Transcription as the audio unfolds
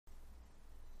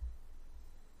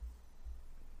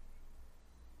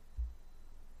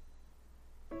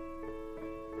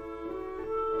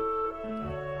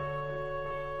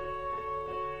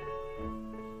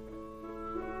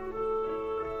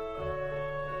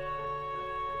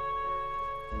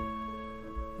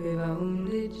We've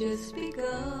only just begun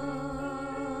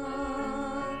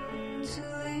to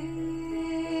live.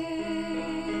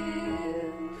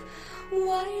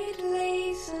 White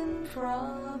lace and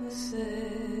promises,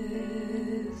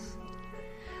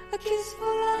 a kiss for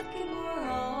luck and we're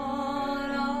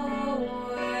on our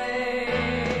way.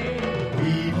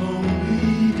 We've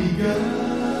only begun.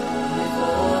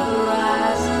 Before the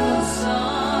rising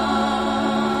sun,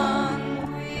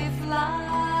 we fly.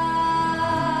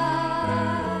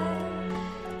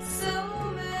 So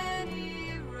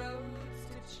many roads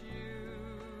to choose.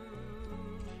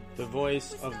 The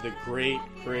voice of the great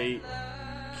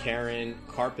Karen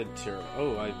Carpenter.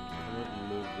 Oh, I wouldn't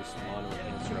move this monitor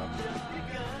answer up.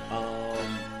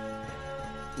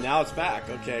 Now it's back.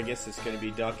 Okay, I guess it's going to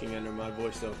be ducking under my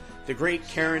voice. So, the great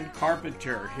Karen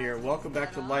Carpenter here. Welcome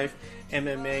back to Life,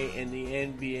 MMA, and the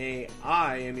NBA.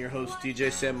 I am your host,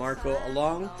 DJ San Marco,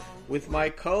 along with my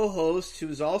co-host,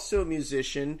 who's also a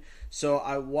musician. So,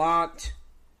 I want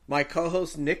my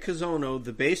co-host, Nick Cazono,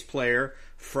 the bass player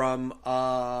from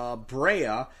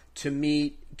Brea, to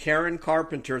meet Karen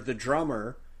Carpenter, the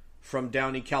drummer from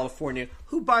Downey, California,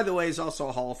 who, by the way, is also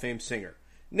a Hall of Fame singer.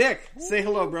 Nick, say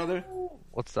hello, brother.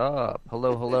 What's up?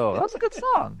 Hello. That was a good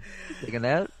song. Digging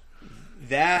that?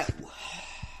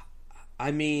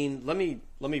 I mean, let me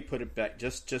put it back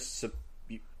just so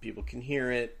people can hear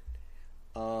it.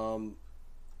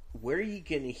 Where are you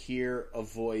going to hear a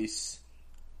voice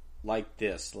like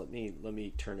this? Let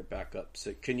me turn it back up.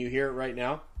 So, can you hear it right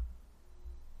now?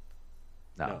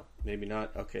 No, maybe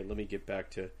not. Okay, let me get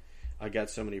back to. I got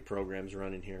so many programs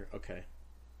running here. Okay.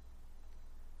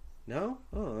 No?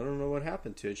 Oh, I don't know what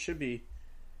happened to it.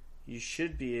 You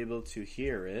should be able to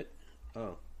hear it.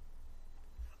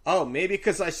 Oh, maybe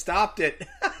because I stopped it.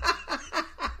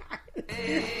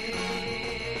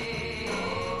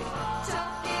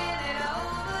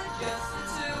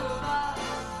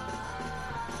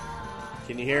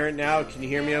 Can you hear it now? Can you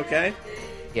hear me okay?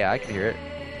 Yeah, I can hear it.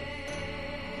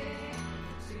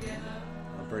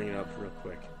 I'll bring it up real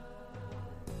quick.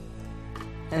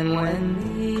 And when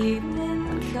the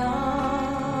evening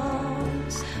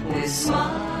comes, we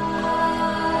smile.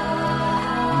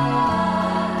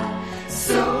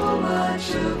 So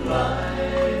much of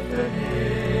life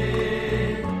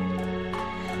ahead.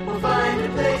 We'll find a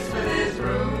place where there's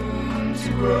room to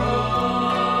grow.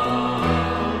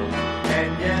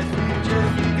 And yes, we've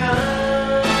just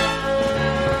begun.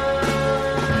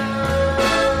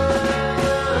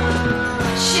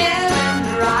 Sharing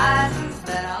the rises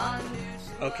that are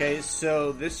new. Okay,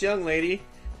 so this young lady,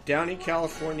 Downey,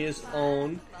 California's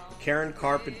own Karen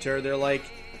Carpenter, they're like,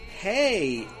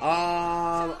 hey,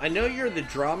 I know you're the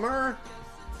drummer,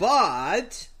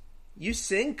 but you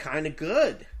sing kind of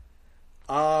good.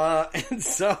 And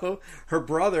so her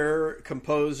brother,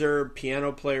 composer,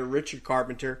 piano player, Richard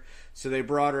Carpenter, so they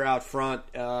brought her out front.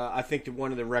 I think that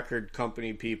one of the record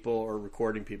company people or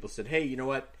recording people said, hey, you know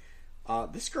what?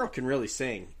 This girl can really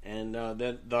sing. And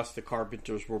then thus the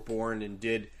Carpenters were born and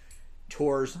did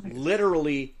tours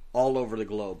literally all over the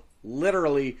globe.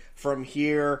 Literally from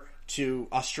here to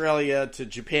Australia to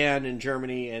Japan and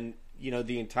Germany and,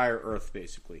 the entire earth,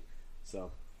 basically.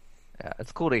 So, Yeah,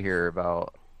 it's cool to hear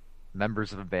about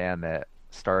members of a band that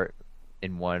start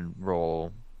in one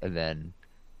role and then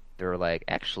they're like,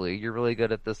 actually, you're really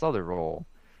good at this other role.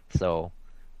 So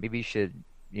maybe you should,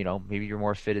 maybe you're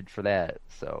more fitted for that.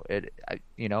 So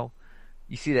you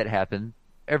see that happen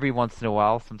every once in a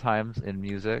while sometimes in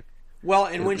music. Well,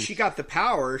 and when she got the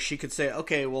power, she could say,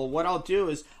 okay, well, what I'll do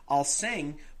is I'll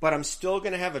sing, but I'm still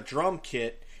going to have a drum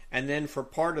kit, and then for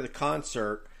part of the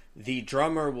concert, the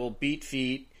drummer will beat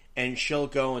feet, and she'll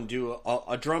go and do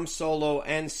a drum solo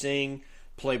and sing,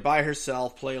 play by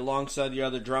herself, play alongside the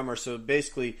other drummer. So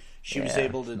basically, she was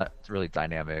able to... It's really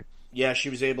dynamic. Yeah,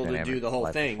 she was able Dynamic to do the whole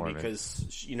live thing performance.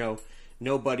 because,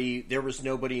 there was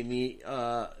nobody in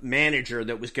the manager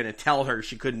that was going to tell her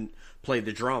she couldn't play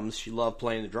the drums. She loved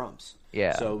playing the drums.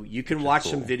 Yeah. So you can watch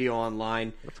some video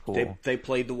online. That's cool. They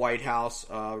played the White House,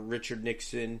 Richard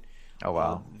Nixon. Oh,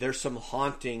 wow. There's some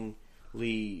hauntingly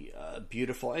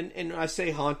beautiful, and I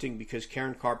say haunting because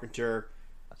Karen Carpenter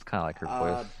That's kind of like her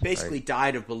voice. basically right?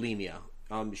 died of bulimia.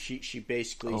 She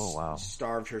basically Oh, wow.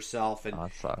 starved herself and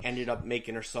that sucks. ended up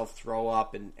making herself throw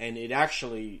up, and it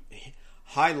actually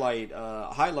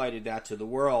highlighted that to the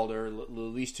world, or at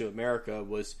least to America,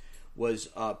 was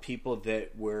people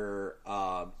that were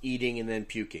eating and then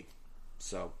puking.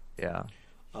 So Yeah.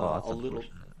 a little,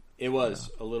 unfortunate. it was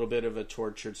a little bit of a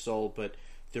tortured soul, but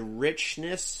the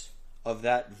richness of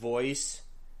that voice.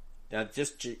 Now,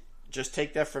 just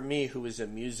take that from me, who is a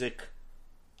music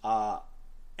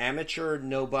amateur,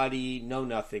 nobody, know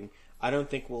nothing. I don't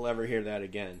think we'll ever hear that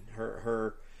again.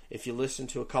 Her if you listen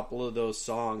to a couple of those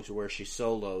songs where she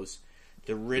solos,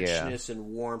 the richness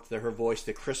and warmth of her voice,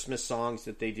 the Christmas songs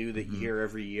that they do that you hear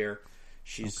every year,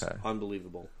 she's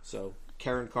unbelievable. So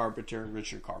Karen Carpenter and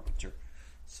Richard Carpenter.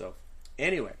 So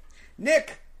anyway,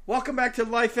 Nick, welcome back to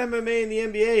Life MMA and the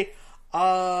NBA.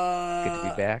 Good to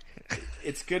be back.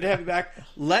 It's good to have you back.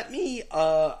 Let me.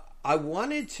 I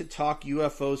wanted to talk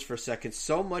UFOs for a second.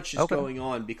 So much is going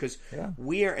on because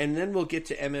we are, and then we'll get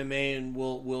to MMA and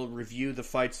we'll review the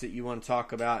fights that you want to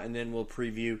talk about, and then we'll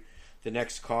preview the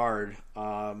next card.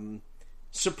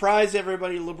 Surprise,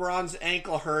 everybody! LeBron's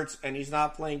ankle hurts, and he's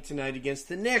not playing tonight against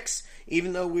the Knicks,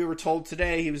 even though we were told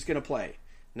today he was going to play.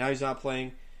 Now he's not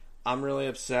playing. I'm really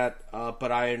upset,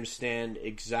 but I understand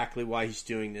exactly why he's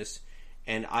doing this,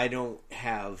 and I don't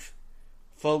have...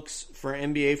 Folks, for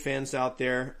NBA fans out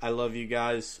there, I love you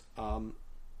guys.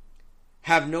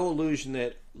 Have no illusion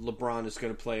that LeBron is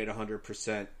going to play at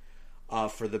 100%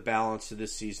 for the balance of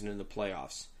this season in the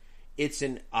playoffs. It's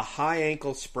a high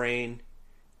ankle sprain.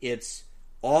 It's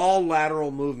all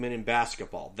lateral movement in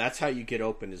basketball. That's how you get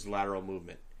open, is lateral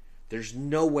movement. There's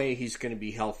no way he's going to be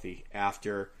healthy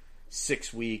after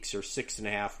 6 weeks or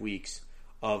 6.5 weeks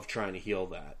of trying to heal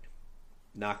that.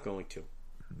 Not going to.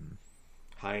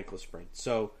 High ankle sprain.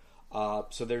 So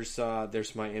there's my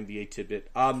NBA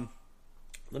tidbit. Let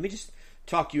me just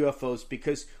talk UFOs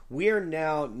because we are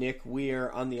now, Nick, we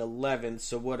are on the 11th.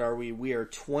 So what are we? We are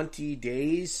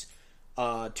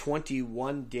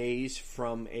 21 days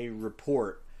from a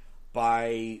report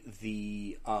by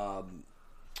the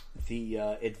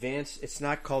advanced. It's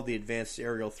not called the Advanced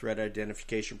Aerial Threat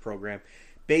Identification Program.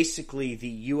 Basically,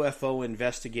 the UFO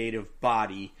investigative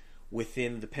body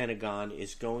within the Pentagon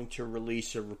is going to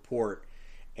release a report,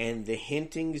 and the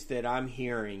hintings that I'm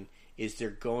hearing is they're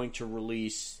going to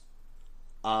release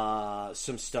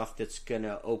some stuff that's going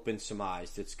to open some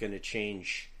eyes, that's going to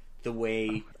change the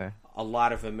way a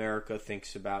lot of America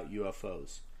thinks about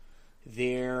UFOs.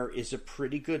 There is a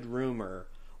pretty good rumor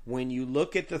when you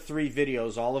look at the 3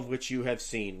 videos, all of which you have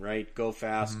seen, right? Go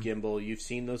Fast, Gimbal, you've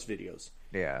seen those videos.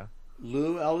 Yeah.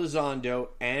 Lou Elizondo,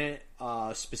 and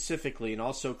specifically, and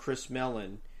also Chris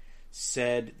Mellon,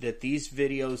 said that these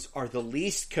videos are the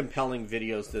least compelling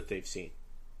videos that they've seen.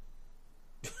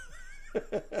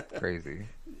 Crazy.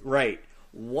 Right.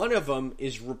 One of them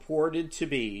is reported to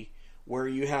be where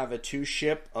you have a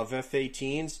 2-ship of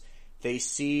F-18s. They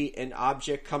see an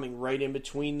object coming right in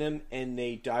between them, and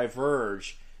they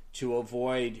diverge to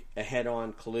avoid a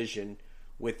head-on collision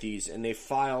with these. And they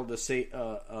filed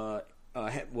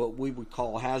what we would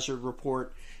call a hazard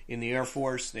report in the Air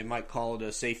Force. They might call it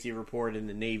a safety report in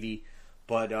the Navy,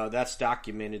 but that's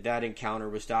documented. That encounter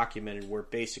was documented where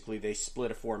basically they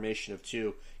split a formation of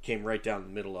 2, came right down the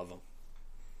middle of them.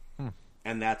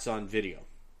 And that's on video.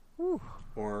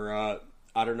 Or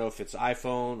I don't know if it's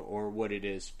iPhone or what it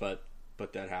is, but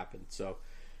that happened. So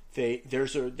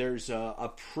there's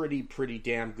a pretty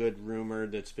damn good rumor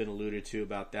that's been alluded to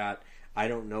about that. I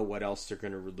don't know what else they're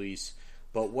going to release.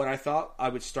 But what I thought I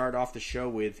would start off the show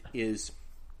with is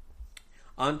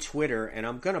on Twitter, and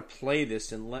I'm going to play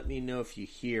this and let me know if you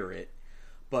hear it.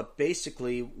 But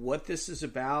basically, what this is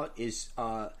about is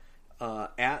at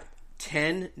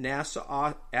 10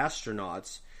 NASA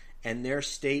astronauts and their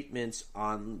statements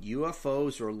on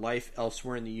UFOs or life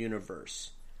elsewhere in the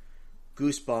universe.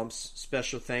 Goosebumps,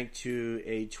 special thank to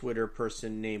a Twitter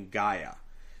person named Gaia.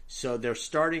 So they're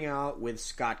starting out with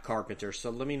Scott Carpenter. So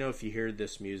let me know if you hear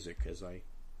this music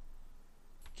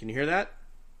Can you hear that?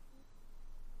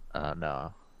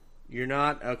 No. You're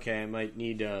not? Okay, I might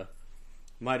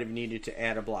have needed to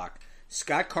add a block.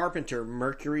 Scott Carpenter,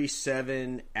 Mercury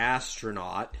 7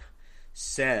 astronaut,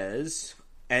 says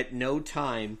at no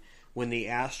time when the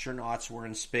astronauts were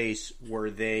in space were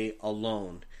they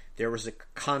alone. There was a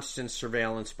constant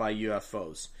surveillance by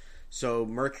UFOs. So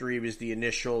Mercury was the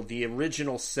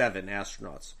original 7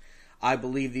 astronauts. I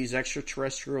believe these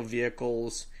extraterrestrial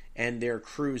vehicles and their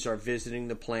crews are visiting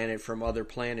the planet from other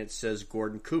planets, says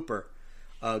Gordon Cooper.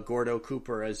 Gordo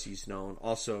Cooper, as he's known,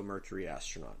 also a Mercury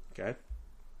astronaut. Okay.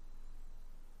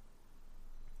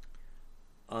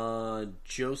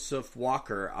 Joseph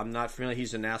Walker, I'm not familiar.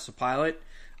 He's a NASA pilot.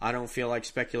 I don't feel like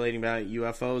speculating about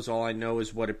UFOs. All I know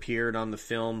is what appeared on the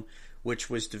film, which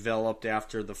was developed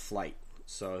after the flight.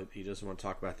 So he doesn't want to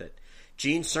talk about that.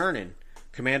 Gene Cernan,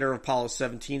 commander of Apollo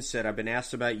 17, said, I've been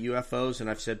asked about UFOs, and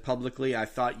I've said publicly I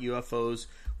thought UFOs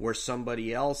were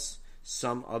somebody else,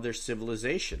 some other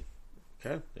civilization.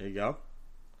 Okay, there you go.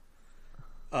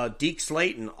 Deke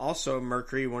Slayton, also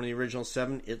Mercury, one of the original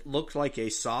 7. It looked like a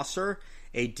saucer,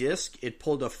 a disc. It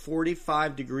pulled a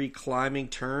 45-degree climbing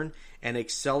turn and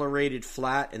accelerated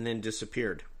flat and then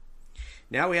disappeared.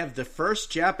 Now we have the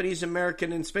first Japanese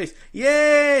American in space.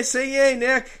 Yay! Say yay,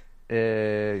 Nick.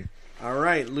 Hey. All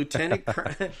right, Lieutenant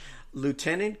Colonel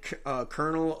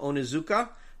Onizuka,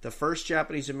 the first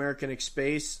Japanese American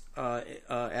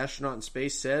astronaut in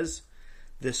space, says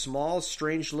the small,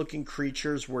 strange-looking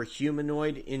creatures were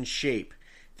humanoid in shape.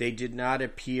 They did not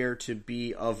appear to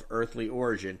be of earthly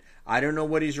origin. I don't know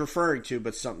what he's referring to,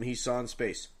 but something he saw in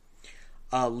space.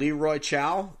 Leroy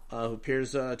Chow, who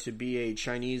appears to be a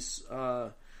Chinese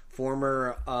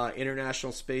former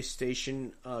International Space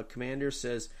Station commander,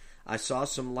 says, I saw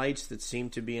some lights that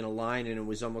seemed to be in a line, and it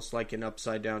was almost like an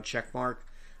upside-down check mark.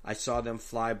 I saw them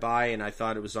fly by, and I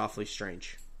thought it was awfully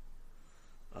strange.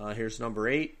 Here's number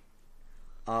 8.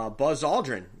 Buzz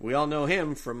Aldrin. We all know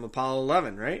him from Apollo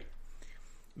 11, right?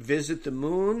 Visit the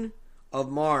moon of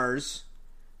Mars.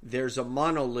 There's a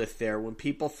monolith there. When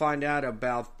people find out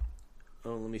about...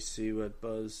 Oh, let me see what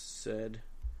Buzz said.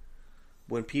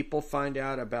 When people find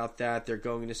out about that, they're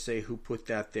going to say, who put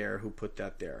that there? Who put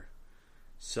that there?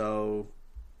 So,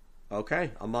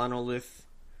 okay, a monolith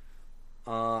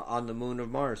on the moon of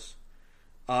Mars.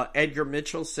 Edgar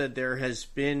Mitchell said there has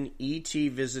been ET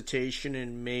visitation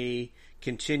and may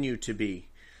continue to be.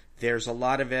 There's a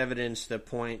lot of evidence that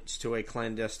points to a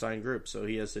clandestine group, so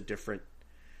he has a different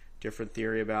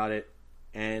theory about it.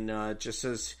 And just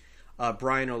as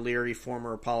Brian O'Leary,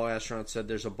 former Apollo astronaut, said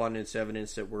there's abundance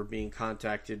evidence that we're being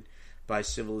contacted by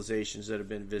civilizations that have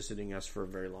been visiting us for a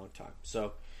very long time.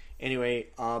 So anyway,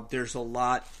 there's a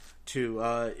lot to...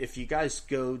 if you guys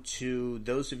go to...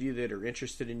 Those of you that are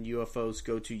interested in UFOs,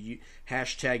 go to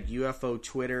hashtag UFO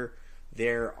Twitter.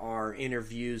 There are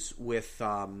interviews with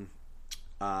Lou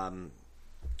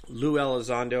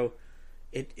Elizondo.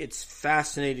 It's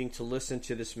fascinating to listen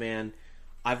to this man.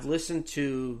 I've listened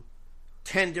to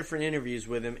 10 different interviews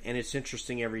with him, and it's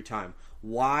interesting every time.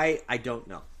 Why? I don't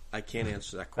know. I can't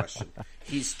answer that question.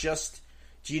 He's just...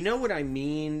 Do you know what I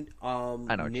mean, I know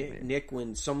what you mean. Nick,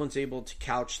 when someone's able to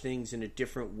couch things in a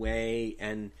different way,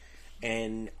 and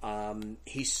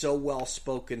he's so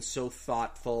well-spoken, so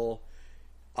thoughtful.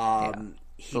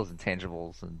 Those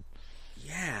intangibles. And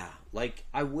yeah, like,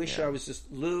 I wish I was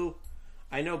just... Lou,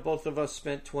 I know both of us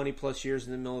spent 20-plus years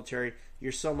in the military.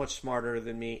 You're so much smarter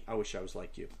than me. I wish I was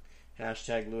like you.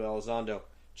 Hashtag Lou Elizondo.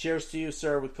 Cheers to you,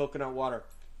 sir, with coconut water.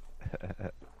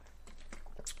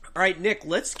 All right, Nick,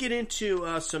 let's get into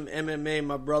some MMA,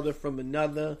 my brother from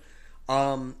another.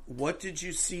 What did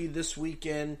you see this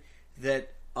weekend that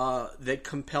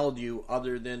compelled you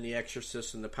other than The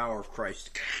Exorcist and the power of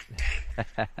Christ?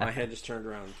 My head just turned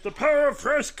around. The power of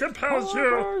Christ compels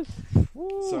you!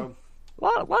 So,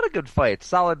 a lot of good fights.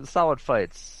 Solid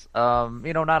fights.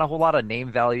 Not a whole lot of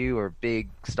name value or big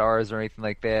stars or anything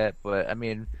like that, but, I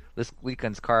mean... This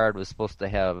weekend's card was supposed to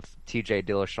have T.J.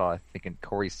 Dillashaw, I think, and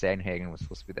Corey Sandhagen was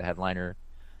supposed to be the headliner,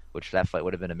 which that fight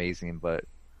would have been amazing. But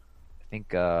I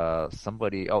think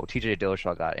T.J.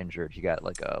 Dillashaw got injured. He got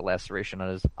like a laceration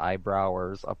on his eyebrow or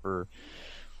his upper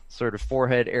sort of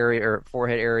forehead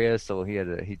area, so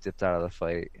he dipped out of the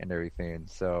fight and everything.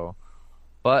 So,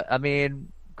 but I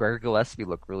mean, Gregor Gillespie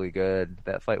looked really good.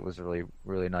 That fight was really,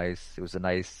 really nice. It was a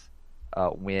nice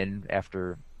win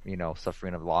after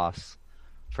suffering a loss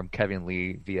from Kevin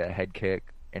Lee via head kick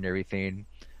and everything.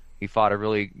 He fought a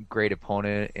really great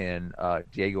opponent in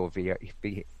Diego Vieira.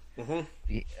 Ferreira.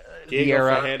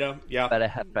 Yeah.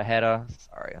 Ferreira.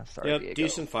 Sorry. Yeah, Diego.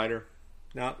 decent fighter.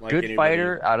 Not like good anybody.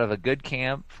 Fighter out of a good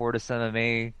camp, Fortis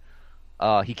MMA.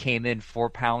 He came in 4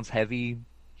 pounds heavy.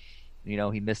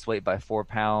 He missed weight by 4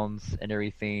 pounds and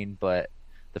everything. But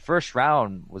the first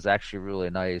round was actually really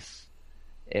nice.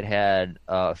 It had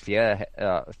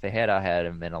Fajeda had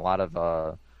him in a lot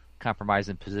of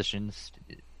compromising positions,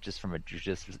 just from a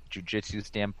jiu-jitsu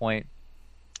standpoint.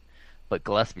 But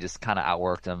Gillespie just kind of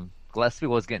outworked him. Gillespie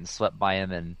was getting swept by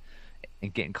him and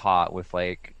getting caught with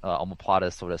like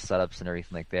omoplata sort of setups and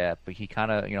everything like that. But he kind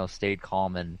of stayed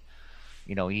calm, and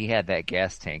he had that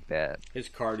gas tank that his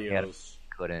cardio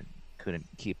couldn't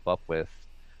keep up with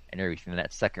and everything. In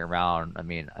that second round, I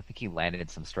mean, I think he landed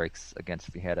some strikes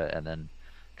against Fajeda, and then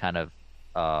kind of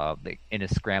in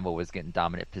his scramble was getting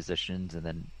dominant positions, and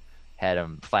then had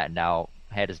him flattened out,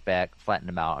 had his back, flattened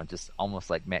him out, and just almost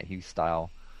like Matt Hughes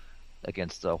style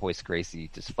against Hoist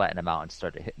Gracie, just flattened him out and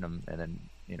started hitting him, and then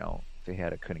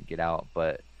Fajeda couldn't get out.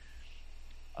 But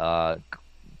the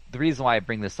reason why I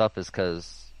bring this up is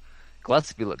because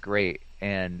Gillespie looked great,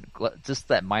 and just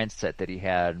that mindset that he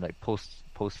had, like post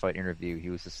fight interview,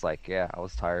 he was just like, yeah, I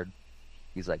was tired.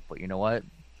 He's like, but you know what?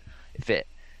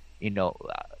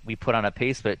 we put on a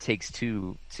pace, but it takes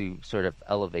two to sort of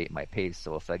elevate my pace.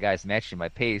 So if that guy's matching my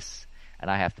pace and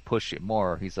I have to push it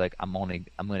more, he's like, I'm going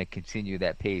to continue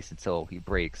that pace until he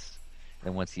breaks.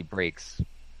 And once he breaks,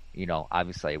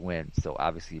 obviously I win. So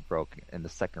obviously he broke in the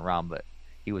second round, but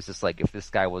he was just like, if this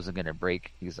guy wasn't going to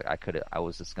break, he's like, I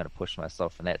was just going to push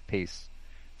myself in that pace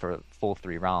for full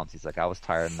 3 rounds. He's like, I was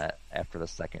tired in that after the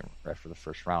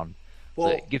first round. Well,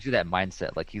 so it gives you that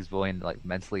mindset, like he's willing to like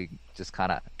mentally just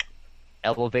kind of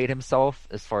elevate himself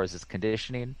as far as his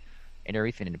conditioning and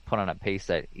everything, and put on a pace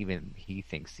that even he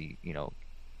thinks he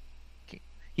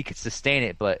could sustain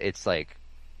it, but it's like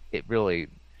it really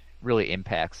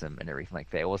impacts him and everything like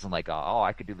that. It wasn't like, oh,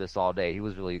 I could do this all day. He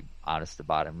was really honest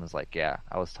about it and was like, yeah,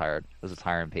 I was tired. It was a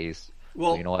tiring pace.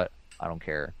 Well, so you know what? I don't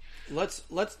care.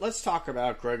 Let's talk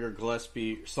about Gregor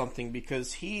Gillespie something,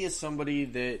 because he is somebody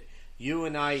that you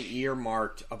and I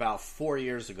earmarked about 4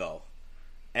 years ago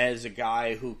as a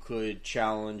guy who could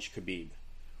challenge Khabib.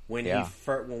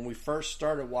 When we first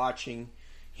started watching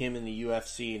him in the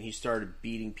UFC and he started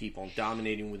beating people and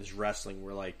dominating with his wrestling,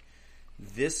 we're like,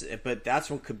 but that's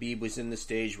when Khabib was in the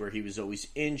stage where he was always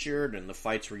injured and the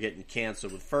fights were getting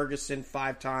canceled with Ferguson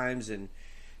 5 times,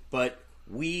 but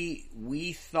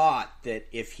we thought that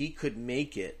if he could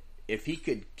make it, if he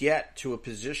could get to a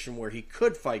position where he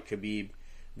could fight Khabib,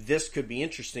 this could be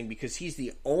interesting, because he's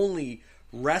the only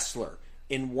wrestler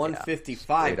in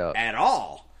 155 at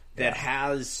all that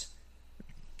has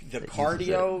the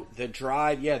cardio, the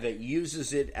drive, that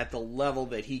uses it at the level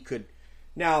that he could.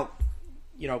 Now,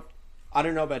 I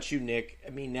don't know about you, Nick.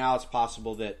 I mean, now it's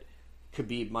possible that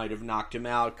Khabib might have knocked him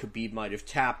out. Khabib might have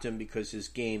tapped him, because his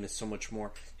game is so much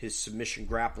more his submission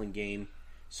grappling game.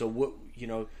 So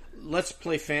let's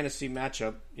play fantasy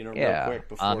matchup, real quick.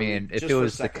 Before I mean, if it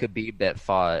was the Khabib that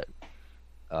fought,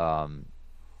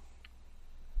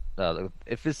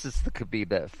 if this is the Khabib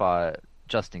that fought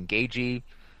Justin Gaethje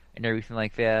and everything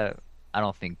like that, I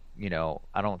don't think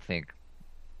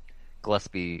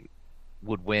Gillespie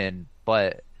would win.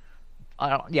 But I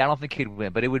don't think he'd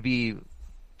win. But it would be,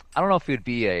 I don't know if it would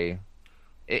be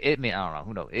I don't know.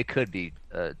 Who knows? It could be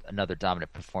another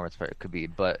dominant performance for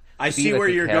Khabib. But I see where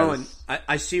you're going.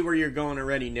 I see where you're going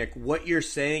already, Nick. What you're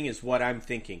saying is what I'm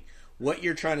thinking. What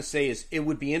you're trying to say is it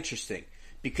would be interesting,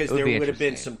 because there would have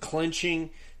been some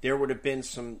clinching. There would have been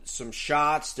some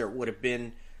shots. There would have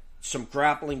been some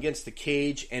grappling against the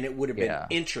cage, and it would have been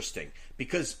interesting,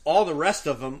 because all the rest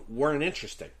of them weren't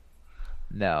interesting.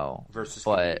 No. Versus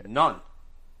but Khabib. None.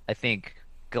 I think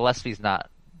Gillespie's not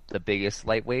the biggest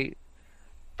lightweight,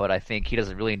 but I think he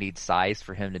doesn't really need size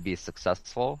for him to be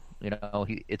successful.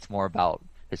 It's more about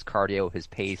his cardio, his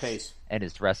pace, and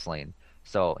his wrestling.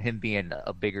 So him being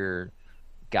a bigger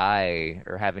guy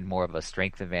or having more of a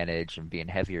strength advantage and being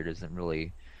heavier doesn't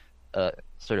really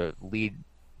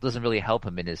doesn't really help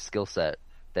him in his skill set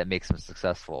that makes him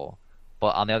successful.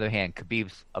 But on the other hand,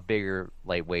 Khabib's a bigger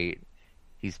lightweight.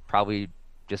 He's probably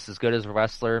just as good as a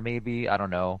wrestler, maybe. I don't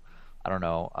know.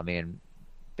 I mean,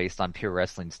 based on pure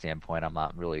wrestling standpoint, I'm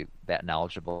not really that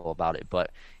knowledgeable about it. But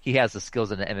he has the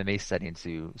skills in an MMA setting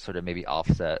to sort of maybe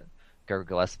offset Gregor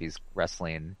Gillespie's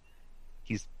wrestling.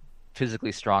 He's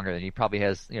physically stronger than he probably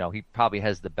has. He probably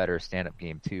has the better stand-up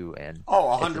game too. And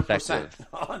 100%,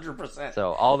 100%.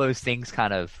 So all those things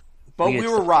kind of. But we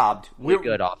were robbed. We were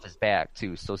good off his back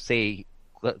too. So say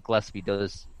Gillespie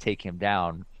does take him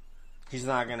down, he's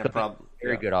not going to probably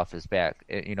very good off his back.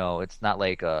 It's not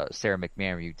like Sarah McMahon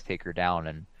where you take her down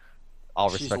and all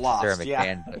respect to Sarah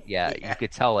McMahon, but you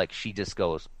could tell like she just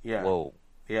goes, whoa,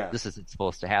 this isn't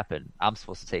supposed to happen. I'm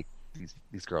supposed to take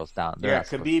these girls down.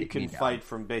 Khabib can fight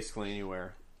from basically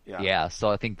anywhere. Yeah, so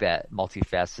I think that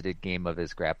multifaceted game of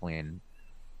his grappling,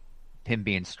 him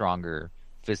being stronger,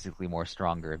 physically more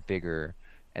stronger, bigger,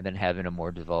 and then having a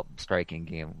more developed striking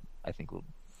game, I think will,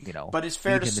 but it's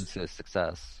fair lead him into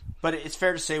success. But it's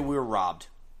fair to say we were robbed.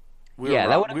 We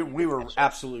were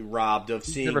absolutely robbed of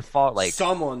seeing never fought like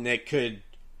someone that could.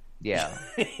 Yeah,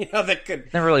 that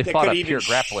could never really fought a pure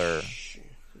grappler.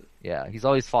 Yeah, he's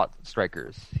always fought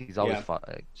strikers. He's always fought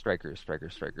strikers.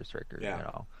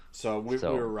 Yeah. So we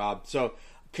were robbed. So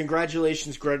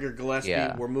congratulations, Gregor Gillespie.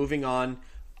 Yeah. We're moving on,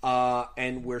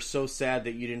 and we're so sad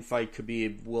that you didn't fight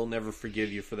Khabib. We'll never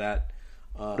forgive you for that.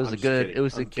 It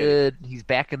was a good. He's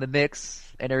back in the mix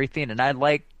and everything. And I'd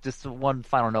like just one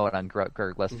final note on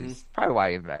Gregor Gillespie. Mm-hmm. It's probably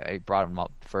why I brought him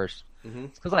up first. Mm-hmm.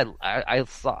 It's because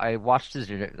I watched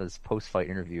his post fight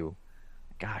interview.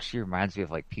 Gosh, he reminds me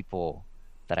of like people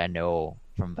that I know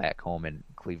from back home in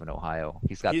Cleveland, Ohio.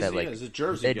 He's a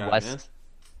Jersey Midwest. Guy, man.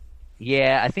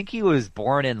 Yeah, I think he was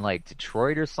born in like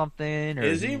Detroit or something. Or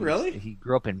is he really? He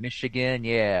grew up in Michigan.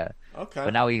 Yeah, Okay.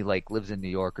 But now he like lives in New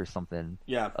York or something,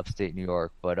 Yeah. upstate New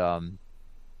York. But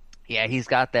yeah, he's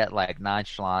got that like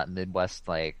nonchalant Midwest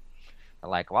like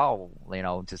wow,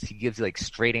 just he gives you like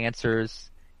straight answers.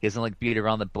 He doesn't like beat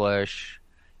around the bush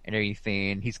and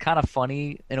everything. He's kind of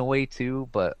funny in a way too,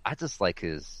 but I just like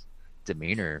his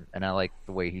demeanor, and I like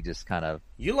the way he just kind of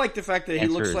You like the fact that he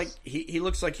looks answers. like he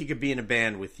looks like he could be in a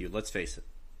band with you. Let's face it.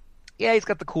 Yeah, he's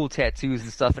got the cool tattoos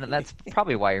and stuff, and that's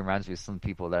probably why he reminds me of some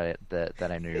people that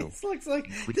I knew. It looks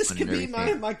like Which this one could and be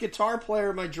everything. my guitar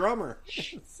player, my drummer.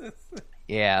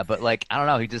 Yeah, but like I don't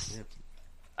know, he just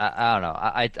I don't know.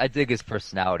 I dig his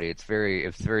personality. It's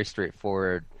very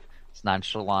straightforward. It's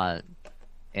nonchalant,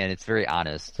 and it's very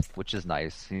honest, which is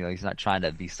nice. He's not trying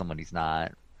to be someone he's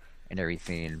not, and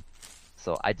everything.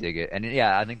 So I dig it. And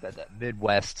yeah, I think that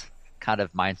Midwest kind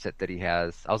of mindset that he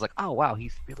has. I was like, oh wow,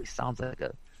 he really sounds like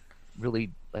a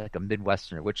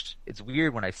Midwesterner. Which it's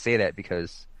weird when I say that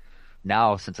because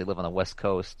now since I live on the West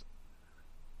Coast,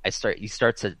 you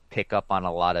start to pick up on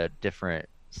a lot of different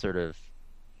sort of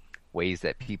ways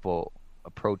that people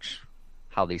approach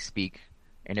how they speak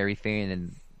and everything,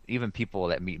 and even people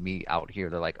that meet me out here,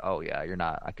 they're like, "Oh yeah, you're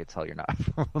not." I could tell you're not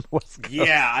from the West Coast.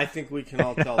 Yeah, I think we can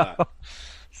all tell that.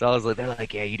 So I was like, they're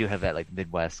like, "Yeah, you do have that like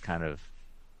Midwest kind of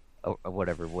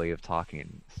whatever way of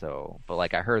talking." So, but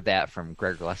like I heard that from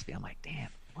Greg Gillespie, I'm like, "Damn,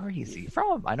 where is he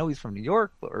from?" I know he's from New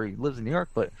York, or he lives in New York,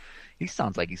 but he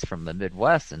sounds like he's from the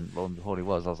Midwest. And lo and behold, he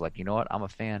was. I was like, you know what? I'm a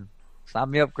fan. Sign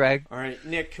me up, Greg. All right,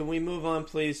 Nick, can we move on,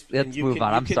 please? Let's And you move can-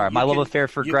 on. you I'm can- sorry. you My love can- affair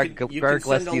for you Greg can- you Greg can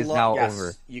send Gillespie a is lo- now yes,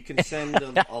 over. You can send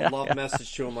a love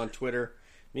message to him on Twitter.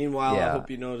 Meanwhile, I Yeah. hope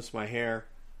you notice my hair.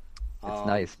 It's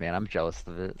nice, man. I'm jealous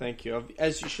of it. Thank you.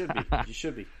 As you should be. You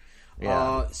should be.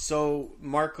 Yeah. So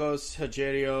Marcos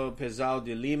Rogerio Pezao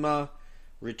de Lima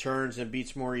returns and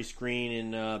beats Maurice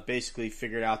Green, and basically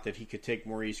figured out that he could take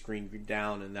Maurice Green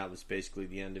down, and that was basically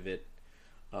the end of it.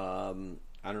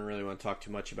 I don't really want to talk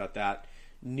too much about that.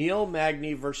 Neil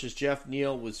Magny versus Jeff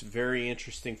Neal was a very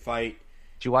interesting fight.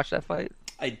 Did you watch that fight?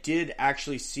 I did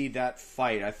actually see that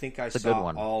fight. I think I a good saw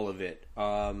one. all of it.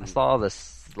 I saw the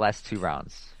last 2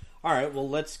 rounds. All right, well,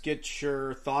 let's get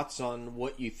your thoughts on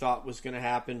what you thought was going to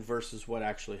happen versus what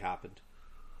actually happened.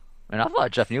 And I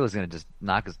thought Jeff Neal was going to just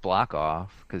knock his block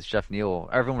off because Jeff Neal,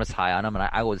 everyone was high on him, and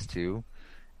I was too,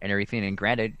 and everything. And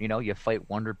granted, you fight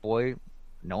Wonder Boy.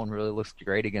 No one really looks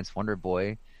great against Wonder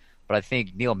Boy. But I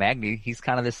think Neil Magny, he's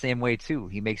kind of the same way too.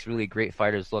 He makes really great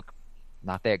fighters look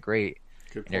not that great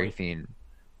Good and point. everything.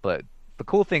 But the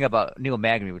cool thing about Neil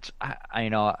Magny, which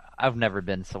I've never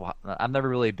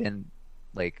really been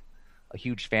like a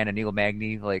huge fan of Neil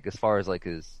Magny, like as far as like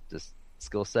his just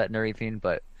skill set and everything.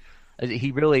 But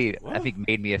he really, I think,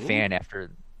 made me a fan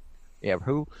after. Yeah,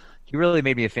 he really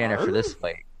made me a fan after this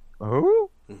fight. Who?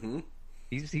 Mm-hmm.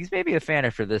 He's maybe a fan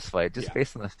after this fight, just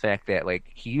based on the fact that like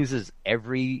he uses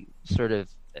every sort of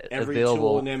Every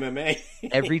available tool in MMA.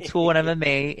 every tool in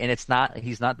MMA, and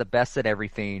he's not the best at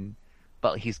everything,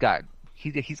 but he's got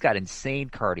insane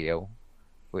cardio.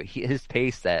 His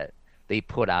pace that they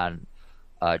put on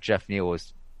Jeff Neal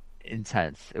was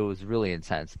intense. It was really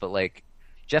intense. But like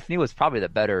Jeff Neal was probably the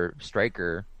better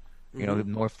striker. The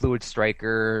more fluid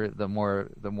striker, the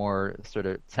more sort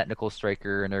of technical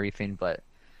striker and everything. But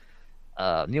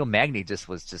Neil Magny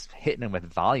was just hitting him with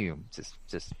volume, just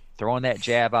throwing that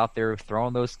jab out there,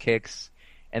 throwing those kicks,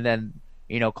 and then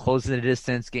closing the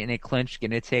distance, getting a clinch,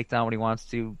 getting a takedown when he wants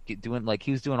to,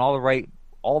 he was doing all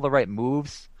the right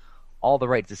moves, all the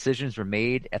right decisions were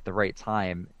made at the right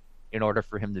time in order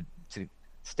for him to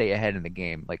stay ahead in the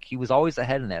game. Like he was always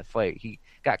ahead in that fight. He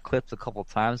got clipped a couple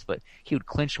times, but he would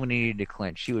clinch when he needed to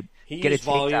clinch. He would get a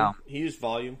takedown. He used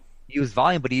volume. He used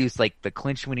volume, but he used like the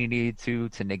clinch when he needed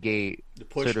to negate The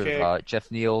push sort kick. of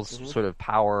Jeff Neal's sort of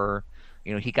power.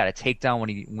 He got a takedown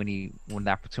when the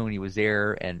opportunity was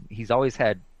there, and he's always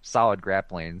had solid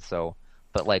grappling. So,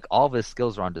 but like all of his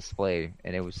skills were on display,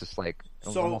 and it was just like it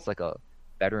was almost like a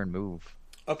veteran move,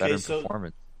 veteran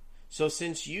performance. So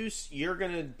since you're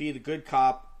gonna be the good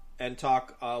cop and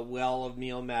talk well of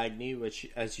Neil Magny, which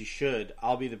as you should,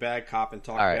 I'll be the bad cop and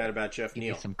talk All right. bad about Jeff Give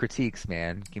Neal. me some critiques,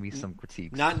 man. Give me some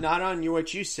critiques. Not on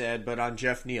what you said, but on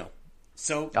Jeff Neal.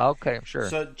 So Okay, sure.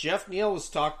 So Jeff Neal was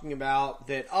talking about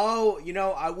that.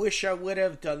 I wish I would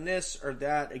have done this or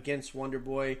that against Wonder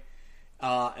Boy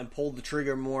and pulled the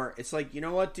trigger more. It's like, you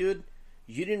know what, dude?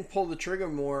 You didn't pull the trigger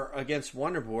more against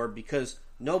Wonder Boy because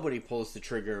nobody pulls the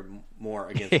trigger more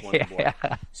against Wonder Boy.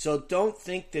 Yeah. So don't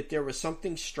think that there was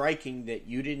something striking that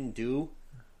you didn't do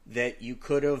that you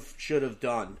should have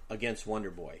done against Wonder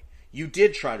Boy. You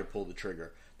did try to pull the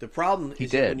trigger. The problem He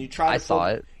is did. that when you try to I saw pull,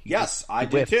 it. Yes, I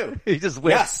did whipped. too. He just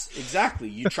whipped. Yes, exactly.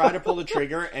 You try to pull the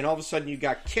trigger, and all of a sudden you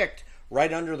got kicked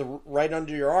right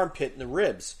under your armpit in the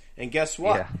ribs. And guess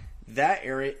what? Yeah. That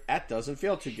area that doesn't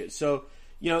feel too good. So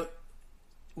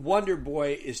Wonder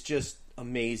Boy is just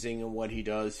amazing in what he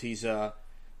does. He's I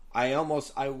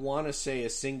want to say a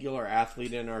singular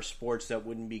athlete in our sports. That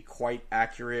wouldn't be quite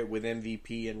accurate with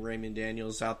MVP and Raymond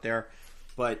Daniels out there,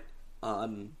 but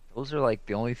those are like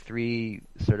the only three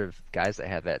sort of guys that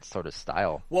have that sort of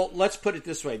style. well, let's put it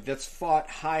this way: that's fought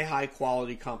high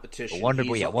quality competition. Wonder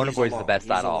Boy, Wonder Boy's the best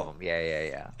out of all of them.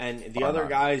 Yeah. And the Far other not.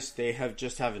 guys, they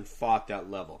haven't fought that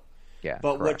level. Yeah,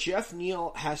 But what correct. Jeff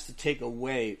Neal has to take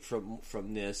away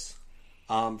from this,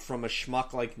 from a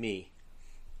schmuck like me,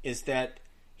 is that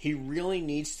he really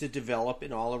needs to develop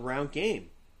an all-around game.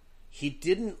 He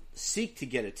didn't seek to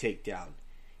get a takedown.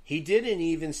 He didn't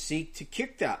even seek to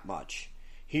kick that much.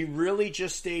 He really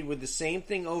just stayed with the same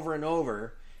thing over and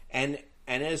over. And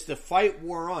as the fight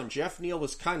wore on, Jeff Neal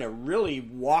was kind of really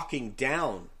walking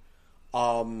down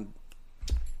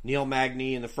Neil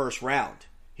Magny in the first round.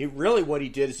 What he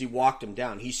did is he walked him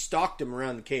down. He stalked him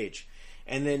around the cage.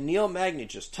 And then Neil Magny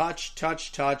just touch,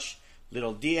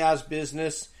 little Diaz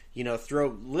business, throw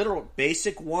little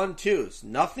basic 1-2s.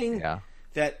 Nothing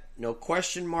no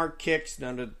question mark kicks,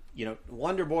 none of,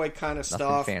 Wonder Boy kind of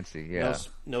stuff. Nothing fancy, yeah.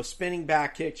 No spinning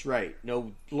back kicks, right.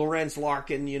 No Lorenz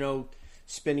Larkin,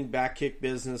 spinning back kick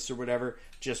business or whatever.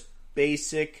 Just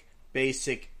basic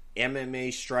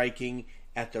MMA striking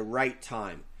at the right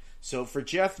time. So for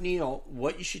Jeff Neal,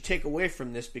 what you should take away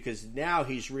from this, because now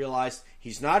he's realized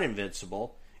he's not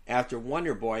invincible after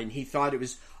Wonder Boy, and he thought it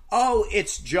was,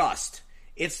 it's just.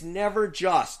 It's never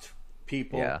just,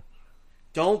 people. Yeah.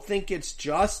 Don't think it's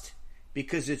just,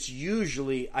 because it's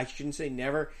usually, I shouldn't say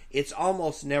never, it's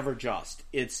almost never just.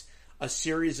 It's a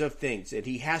series of things that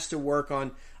he has to work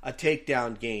on, a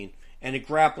takedown game and a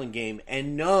grappling game,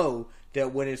 and know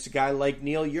that when it's a guy like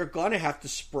Neal, you're going to have to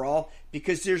sprawl,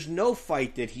 because there's no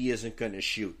fight that he isn't going to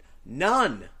shoot.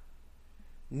 None.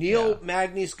 Neil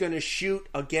Magny's going to shoot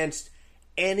against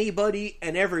anybody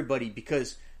and everybody,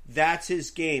 because that's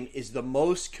his game, is the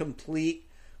most complete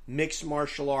mixed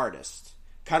martial artist.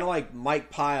 Kind of like Mike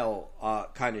Pyle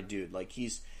kind of dude. Like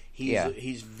he's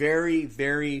very,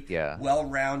 very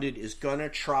well-rounded, is going to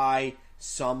try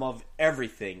some of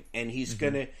everything, and he's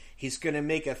going to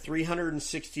make a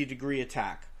 360-degree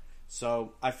attack.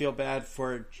 So I feel bad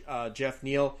for Jeff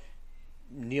Neal.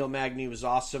 Neil Magny was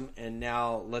awesome, and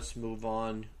now let's move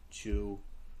on to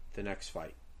the next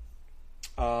fight.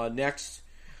 Next,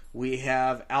 we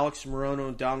have Alex Morono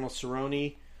and Donald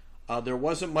Cerrone. There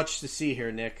wasn't much to see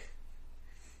here, Nick.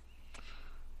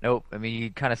 Nope. I mean,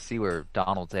 you kind of see where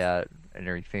Donald's at and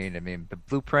everything. I mean, the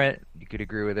blueprint, you could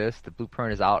agree with this. The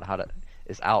blueprint is out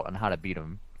on how to beat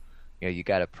him. You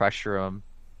got to pressure him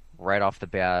right off the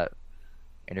bat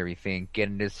and everything. Get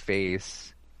in his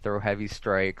face, throw heavy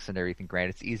strikes and everything.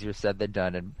 Granted, it's easier said than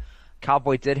done. And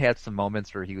Cowboy did have some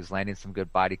moments where he was landing some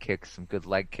good body kicks, some good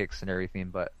leg kicks and everything,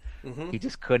 but he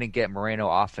just couldn't get Moreno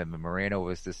off him. And Moreno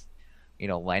was just,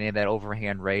 landing that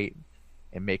overhand right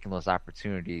and making those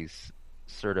opportunities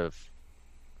sort of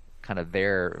kind of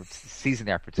there, seizing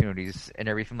the opportunities and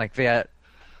everything like that.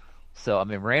 So, I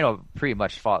mean, Moreno pretty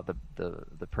much fought the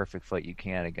perfect fight you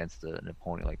can against an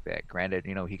opponent like that. Granted,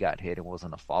 he got hit. It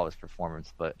wasn't a flawless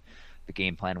performance, but the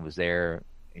game plan was there.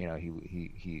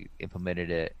 He implemented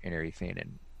it and everything,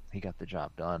 and he got the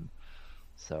job done.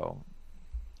 So,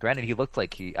 granted, he looked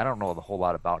like I don't know a whole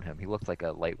lot about him. He looked like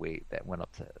a lightweight that went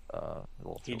up to a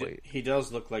little weight. He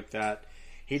does look like that.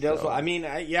 He does. So, I mean,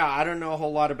 I don't know a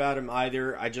whole lot about him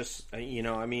either. I just,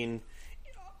 I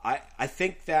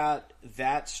think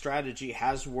that strategy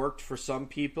has worked for some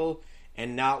people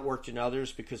and not worked in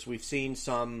others, because we've seen we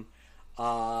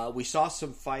saw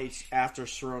some fights after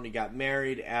Cerrone got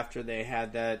married, after they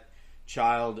had that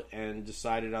child and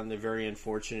decided on the very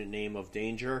unfortunate name of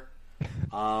Danger.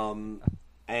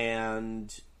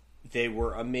 And they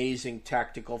were amazing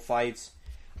tactical fights.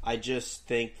 I just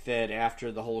think that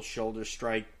after the whole shoulder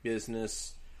strike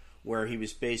business, where he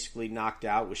was basically knocked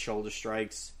out with shoulder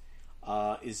strikes,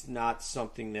 is not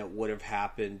something that would have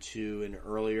happened to an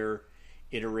earlier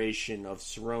iteration of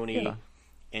Cerrone. Yeah.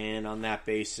 And on that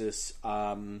basis,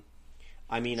 I mean,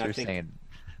 so I think saying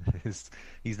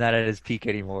he's not at his peak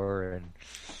anymore. And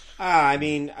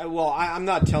I'm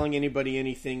not telling anybody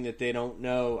anything that they don't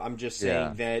know. I'm just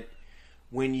saying that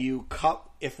when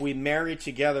if we marry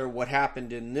together what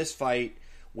happened in this fight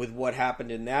with what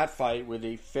happened in that fight, with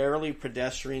a fairly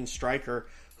pedestrian striker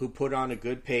who put on a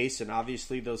good pace, and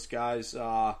obviously those guys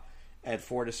at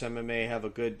Fortis MMA have a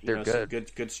good, They're some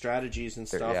good. good strategies and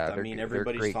They're- stuff. yeah, I they're- mean, they're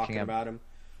everybody's great talking camp. about him.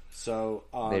 So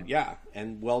They- yeah,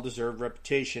 and well deserved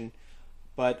reputation.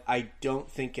 But I don't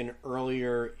think an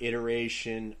earlier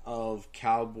iteration of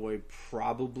Cowboy,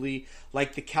 probably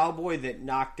like the Cowboy that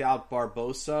knocked out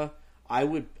Barbosa. I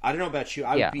don't know about you.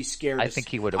 I would be scared. I think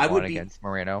he would have won against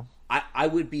Moreno. I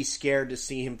would be scared to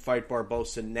see him fight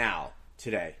Barbosa now,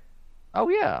 today. Oh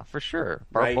yeah, for sure.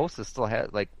 Right? Barbosa still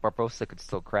had Barbosa could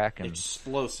still crack and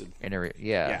Explosive.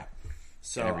 yeah.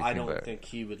 So and everything, I don't but- think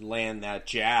he would land that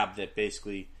jab that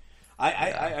basically.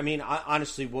 I mean,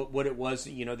 honestly, what it was,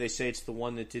 they say it's the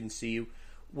one that didn't see you.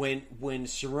 When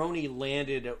Cerrone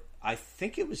landed, I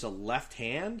think it was a left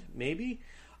hand, maybe,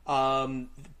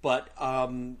 but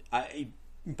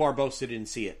Barbosa didn't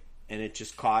see it, and it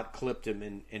just clipped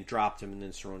him, and dropped him, and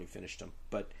then Cerrone finished him.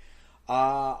 But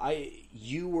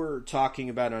you were talking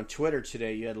about on Twitter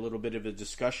today. You had a little bit of a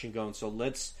discussion going, so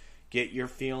let's get your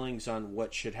feelings on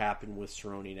what should happen with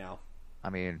Cerrone now. I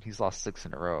mean, he's lost 6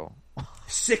 in a row.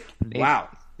 Wow.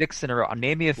 6 in a row.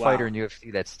 Name me a fighter in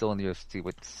UFC that's still in the UFC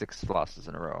with 6 losses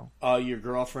in a row. Your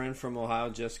girlfriend from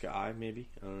Ohio, Jessica I, maybe?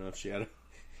 I don't know if she had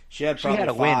She had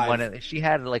a win. She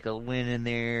had like a win in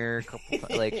there.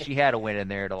 She had a win in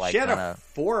there to like. She had kinda, a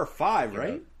 4 or 5,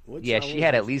 right? She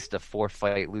had at least a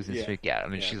 4-fight losing streak. Yeah, I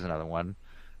mean she's another one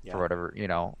Yeah. for whatever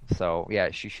So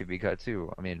yeah, she should be cut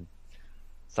too. I mean,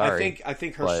 sorry. I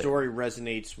think her story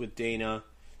resonates with Dana,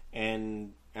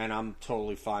 and I'm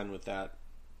totally fine with that.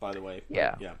 By the way,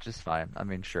 yeah, just fine. I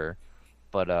mean, sure,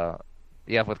 but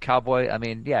with Cowboy, I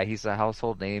mean, yeah, he's a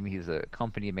household name. He's a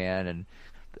company man, and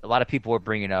a lot of people were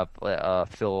bringing up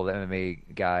Phil, the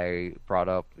MMA guy, brought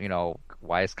up,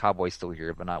 why is Cowboy still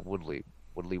here but not Woodley?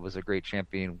 Woodley was a great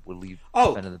champion. Woodley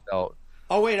defended the belt.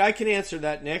 Oh wait, I can answer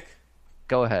that, Nick.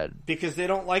 Go ahead. Because they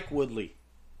don't like Woodley.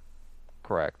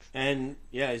 Correct. And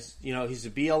yeah, he's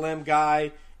a BLM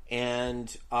guy, and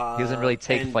he doesn't really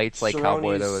take fights like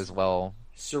Cowboy though as well.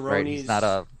 Right? He's not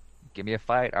a give me a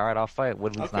fight. All right, I'll fight.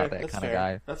 Woodley's not that kind of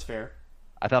guy. That's fair.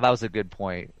 I thought that was a good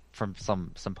point from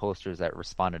some posters that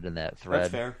responded in that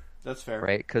thread. That's fair.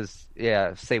 Right? Because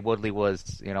say Woodley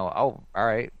was, all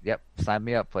right, yep, sign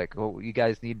me up. Like, you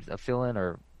guys need a fill-in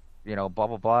or, blah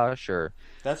blah blah. Sure,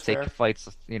 that's take fair. Fights.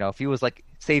 If he was like,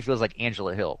 say, if he was like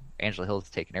Angela Hill. Angela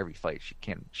Hill's taking every fight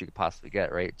she could possibly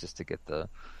get, right? Just to get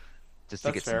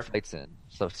some fights in.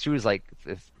 So if she was like,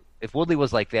 if Woodley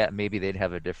was like that, maybe they'd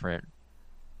have a different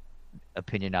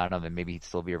opinion on him, and maybe he'd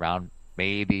still be around.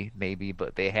 Maybe,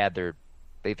 but they've had their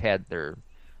disagreements.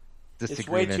 It's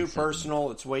way too personal.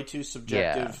 It's way too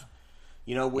subjective.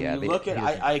 Yeah. When you look at,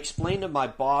 I explained to my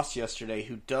boss yesterday,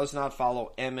 who does not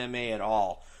follow MMA at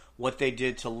all, what they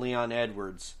did to Leon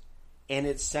Edwards, and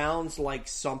it sounds like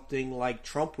something like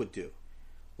Trump would do.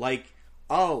 Like,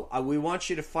 we want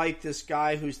you to fight this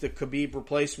guy who's the Khabib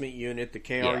replacement unit, the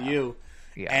KRU,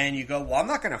 and you go, well, I'm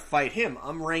not going to fight him.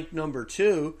 I'm ranked number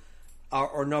 2.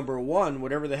 Or number 1,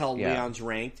 whatever the hell Leon's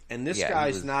ranked, and this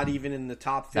guy's not even in the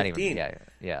top 15.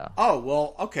 Oh,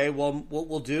 well, okay. Well, what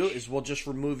we'll do is we'll just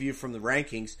remove you from the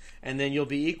rankings, and then you'll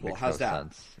be equal. How's that?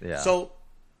 Sense. Yeah. So,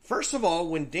 first of all,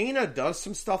 when Dana does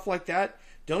some stuff like that,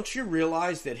 don't you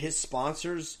realize that his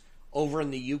sponsors over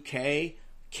in the UK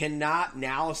cannot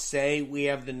now say we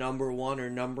have the number 1 or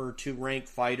number 2 ranked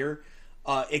fighter?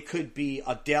 It could be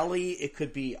a deli, it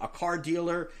could be a car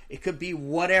dealer, it could be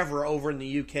whatever over in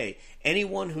the UK.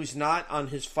 Anyone who's not on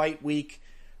his fight week,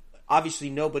 obviously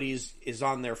nobody is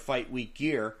on their fight week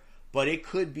gear, but it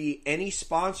could be any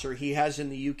sponsor he has in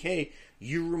the UK.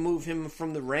 You remove him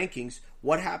from the rankings.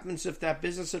 What happens if that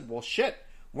business said, well, shit,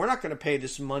 we're not going to pay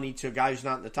this money to a guy who's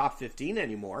not in the top 15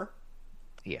 anymore?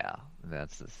 Yeah, that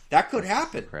could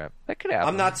happen. Crap. That could happen.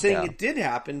 I'm not saying it did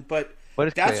happen, but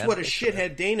that's what a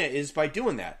shithead Dana is by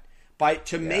doing that.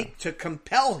 To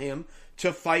compel him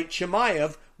to fight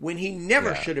Chimaev when he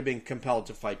never should have been compelled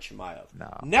to fight Chimaev.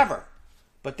 No. Never.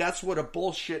 But that's what a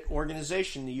bullshit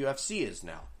organization the UFC is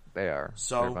now. They are.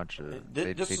 So they're a bunch of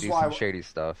they do why some shady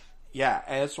stuff. Yeah,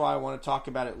 and that's why I want to talk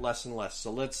about it less and less.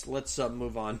 So let's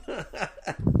move on.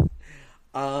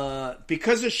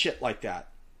 Because of shit like that.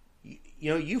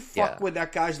 You fuck with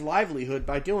that guy's livelihood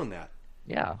by doing that.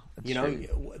 Yeah,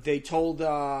 they told,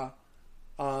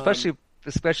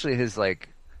 especially his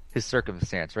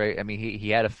circumstance, right? I mean, he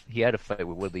had a fight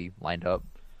with Woodley lined up.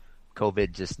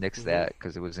 COVID just nixed that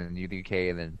because it was in the UK,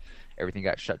 and then everything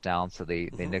got shut down, so they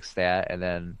nixed that, and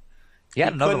then he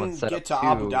had another one set up too.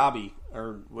 Abu Dhabi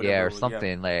or whatever, or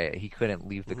something like he couldn't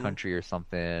leave the country or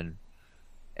something,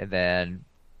 and then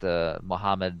the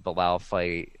Bilal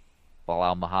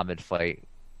Muhammad fight,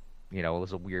 it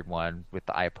was a weird one with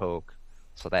the eye poke.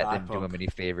 So that didn't do him any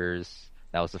favors.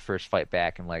 That was the first fight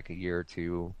back in like a year or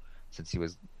two since he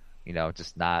was,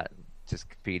 just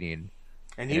competing.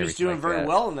 And he was doing very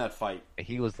well in that fight.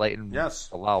 He was lighting Yes.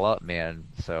 a lot up, man.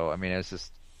 So I mean, it's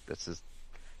just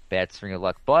bad string of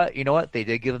luck. But you know what? They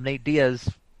did give him Nate Diaz.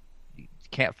 You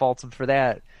can't fault him for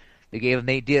that. They gave him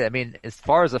Nate Diaz. I mean, as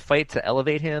far as a fight to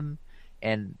elevate him,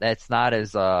 and that's not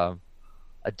as a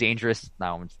dangerous.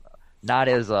 No, not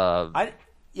as Yeah,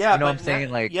 you know but what I'm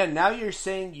saying? now you're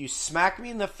saying you smacked me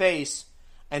in the face,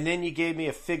 and then you gave me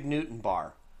a Fig Newton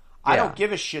bar. I Yeah. don't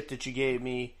give a shit that you gave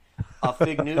me a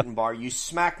Fig Newton bar. You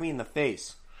smacked me in the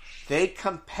face. They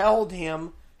compelled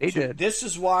him. They did. This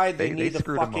is why they need the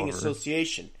screwed him fucking over.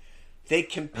 association. They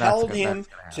compelled him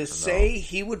to say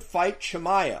he would fight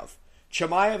Chimaev.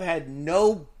 Chimaev had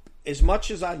no. As much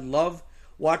as I love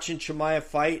watching Chimaev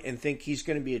fight and think he's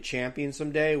going to be a champion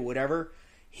someday, whatever,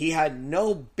 he had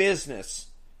no business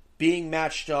being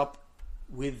matched up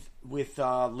with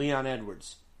Leon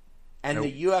Edwards, and Nope.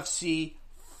 the UFC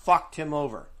fucked him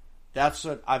over. That's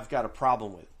what I've got a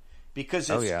problem with, because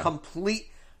it's complete.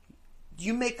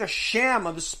 You make a sham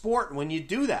of the sport when you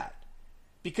do that,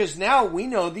 because now we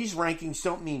know these rankings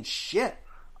don't mean shit.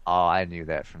 Oh, I knew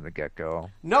that from the get-go.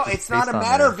 No, Just it's not a based on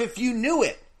matter their- of if you knew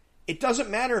it. It doesn't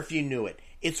matter if you knew it.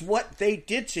 It's what they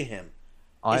did to him.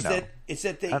 Oh, I is know. that it's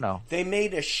that I know. they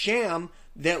made a sham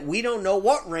that we don't know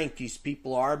what rank these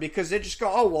people are, because they just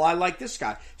go, oh, well, I like this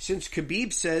guy. Since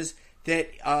Khabib says that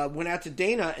went out to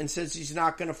Dana and says he's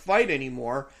not going to fight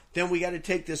anymore, then we got to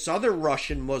take this other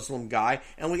Russian Muslim guy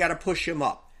and we got to push him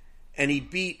up. And he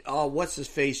beat what's his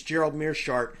face, Gerald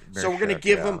Meerschaert. So we're going to Meerschaert,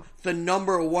 give yeah. him the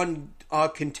number one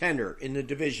contender in the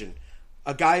division,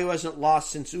 a guy who hasn't lost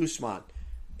since Usman.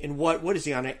 And what is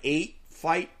he on, an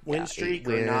 8-fight win streak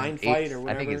or 9-fight or whatever?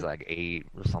 I think he's like 8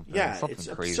 or something. Yeah, something it's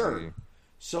crazy. absurd.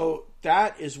 So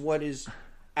that is what is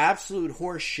absolute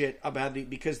horseshit about it,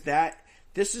 because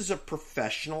this is a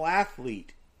professional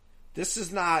athlete. This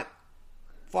is not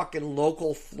fucking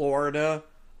local Florida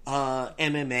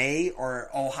MMA or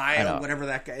Ohio, whatever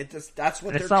that guy. That's what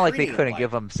And they're. it's not like they treating him couldn't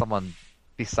give him someone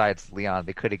besides Leon.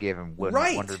 They could have gave him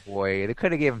Right. Wonder Boy. They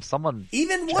could have gave him someone.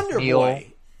 Even Jeff Wonder Neal.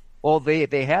 Boy. Well, they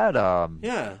had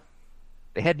Yeah.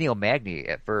 they had Neil Magny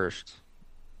at first.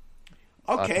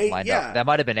 Okay. lined Yeah. up. That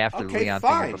might have been after Okay, Leon thing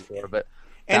fine. or before, but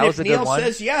And that if was a Neil good one.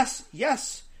 says yes,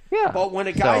 yes. Yeah. But when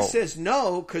a guy So- says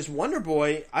no, because Wonder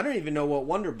Boy, I don't even know what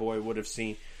Wonder Boy would have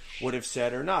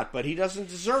said or not. But he doesn't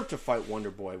deserve to fight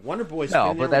Wonder Boy. Wonder Boy's no,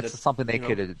 been there but that's with something they you know,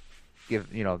 could have give.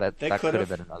 That They that could have could've.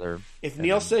 been another. If and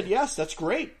Neil then- said yes, that's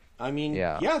great. I mean,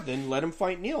 Yeah. then let him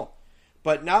fight Neil.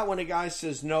 But not when a guy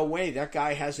says no way. That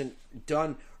guy hasn't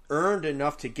earned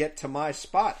enough to get to my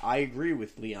spot. I agree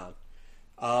with Leon.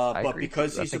 But agree.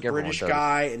 because I he's a think everyone British does.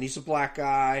 guy and he's a black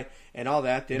guy and all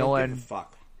that, they No don't one- give a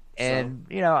fuck. And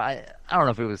I don't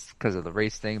know if it was because of the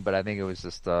race thing, but I think it was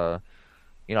just he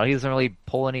doesn't really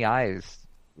pull any eyes.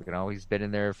 He's been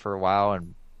in there for a while,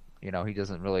 and he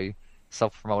doesn't really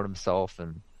self promote himself,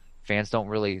 and fans don't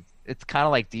really. It's kind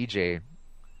of like DJ,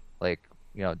 like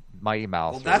Mighty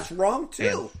Mouse. Well, that's wrong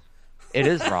too. It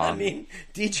is wrong. I mean,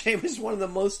 DJ was one of the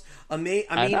most amazing.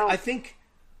 I know. I think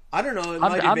I don't know. It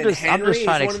might have I'm been just Henry. trying to is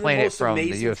one of the explain it most from the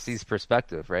amazing- UFC's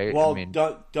perspective, right? Well, I mean,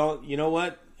 don't you know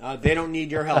what? They don't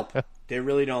need your help. They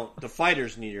really don't. The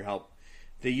fighters need your help.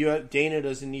 Dana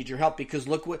doesn't need your help, because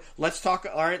look what. Let's talk.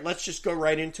 All right, let's just go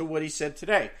right into what he said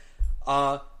today.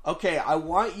 Okay, I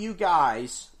want you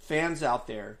guys, fans out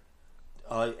there,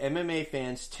 MMA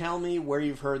fans, tell me where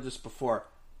you've heard this before.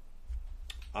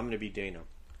 I'm going to be Dana.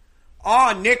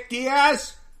 Oh, Nick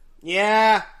Diaz?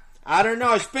 Yeah, I don't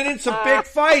know. He's been in some big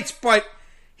fights, but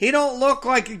he don't look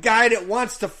like a guy that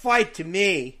wants to fight to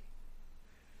me.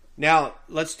 Now,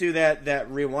 let's do that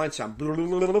rewind sound.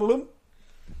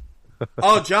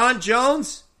 Oh, John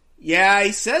Jones? Yeah,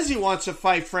 he says he wants to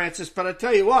fight Francis, but I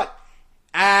tell you what,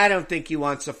 I don't think he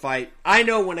wants to fight. I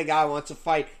know when a guy wants to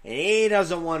fight, and he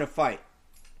doesn't want to fight.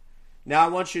 Now, I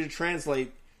want you to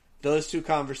translate those two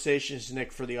conversations,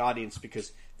 Nick, for the audience,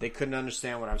 because they couldn't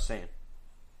understand what I was saying.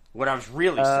 What I was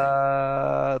really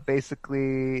saying.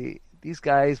 Basically, these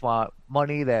guys want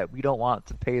money that we don't want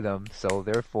to pay them, so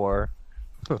therefore,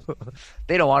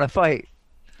 they don't want to fight.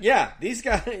 Yeah, these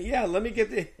guys. Yeah, let me get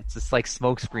the. It's just like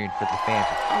smokescreen for the fans.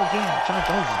 Oh yeah, John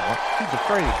Jones he's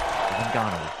afraid of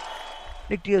Ngannou.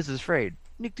 Nick Diaz is afraid.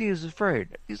 Nick Diaz is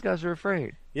afraid. These guys are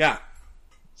afraid. Yeah,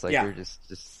 It's like Yeah. they're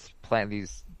just planting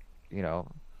these,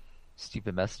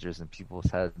 stupid messages in people's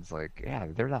heads. Like, yeah,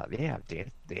 they're not. Yeah,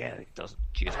 GSP doesn't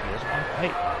want to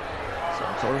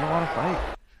fight. So doesn't want to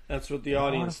fight. that's what the wanna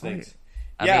audience fight. thinks.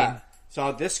 I Yeah, mean,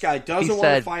 so this guy He doesn't want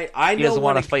said to fight. I he know doesn't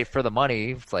want when to fight for the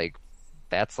money. It's like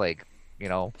that's like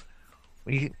when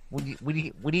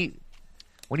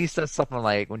when he says something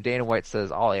like when Dana White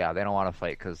says, "Oh yeah, they don't want to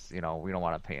fight because we don't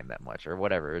want to pay him that much or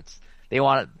whatever." It's they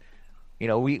want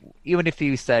we even if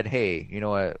he said, "Hey, you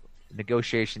know what?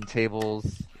 Negotiation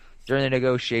tables during the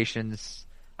negotiations,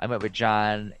 I met with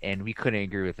John and we couldn't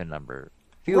agree with the number."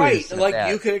 Right, like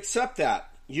that, you could accept that.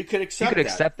 You could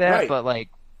accept that, right. But like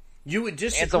you would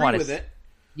disagree with it.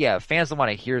 Yeah, fans don't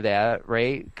want to hear that,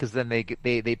 right? Because then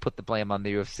they put the blame on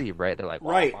the UFC, right? They're like,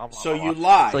 right. Blah, blah, so blah. you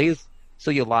lie.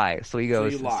 So you lie. So he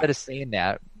goes, lie. instead of saying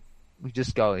that, we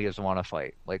just go, he doesn't want to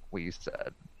fight, like what you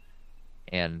said.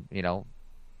 And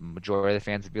majority of the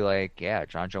fans would be like, yeah,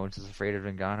 John Jones is afraid of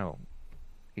Ngannou.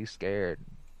 He's scared.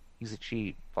 He's a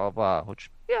cheat. Blah blah.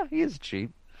 Which he is a cheat.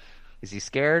 Is he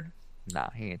scared?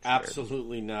 Nah, he ain't scared.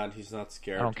 Absolutely not. He's not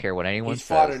scared. I don't care what anyone says. He's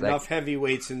fought enough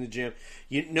heavyweights in the gym.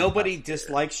 Nobody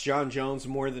dislikes John Jones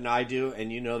more than I do,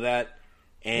 and you know that.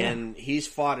 And he's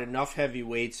fought enough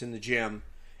heavyweights in the gym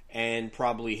and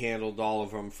probably handled all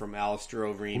of them from Alistair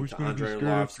Overeem to Andrei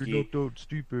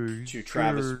Arlovski to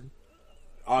Travis.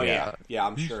 Oh, yeah.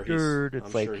 I'm he's sure scared. He's It's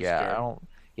I'm like, sure he's scared. I don't.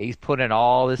 Yeah, he's put in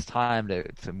all this time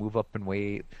to move up in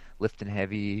weight, lifting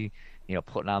heavy,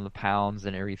 putting on the pounds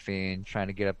and everything, trying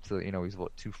to get up to, he's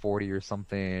what, 240 or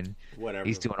something. Whatever.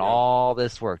 He's doing all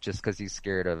this work just because he's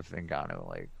scared of Ngannou.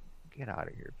 Like, get out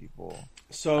of here, people.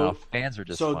 So fans are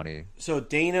just funny. So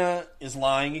Dana is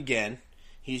lying again.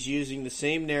 He's using the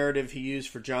same narrative he used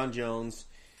for John Jones.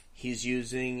 He's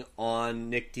using on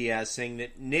Nick Diaz, saying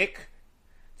that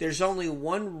there's only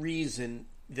one reason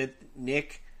that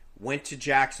Nick went to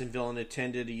Jacksonville and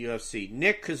attended a UFC.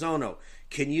 Nick Cazono,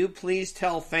 can you please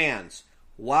tell fans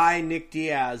why Nick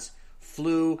Diaz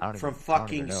flew from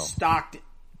fucking Stockton?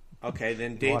 Okay,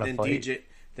 then DJ will do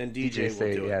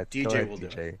it. DJ will do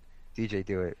it. DJ,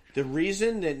 do it. The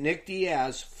reason that Nick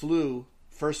Diaz flew,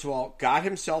 first of all, got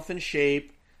himself in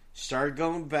shape, started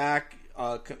going back,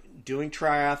 doing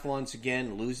triathlons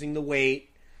again, losing the weight,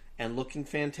 and looking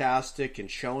fantastic, and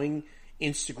showing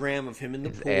Instagram of him in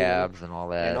the pool, abs and all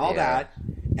that,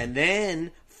 and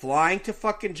then flying to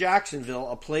fucking Jacksonville,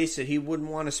 a place that he wouldn't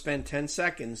want to spend 10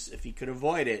 seconds if he could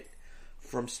avoid it,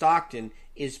 from Stockton,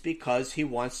 is because he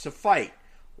wants to fight.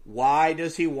 Why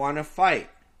does he want to fight?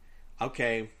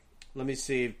 Okay, let me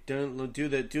see. Do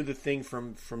the thing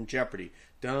from Jeopardy.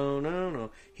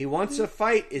 No. He wants to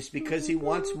fight is because he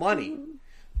wants money.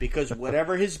 Because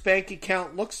whatever his bank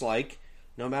account looks like,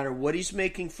 no matter what he's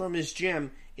making from his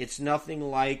gym, it's nothing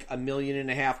like $1.5 million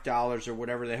or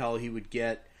whatever the hell he would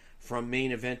get from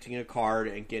main eventing a card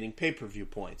and getting pay-per-view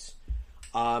points.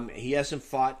 He hasn't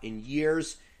fought in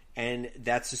years, and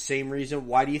that's the same reason.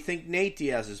 Why do you think Nate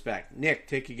Diaz is back? Nick,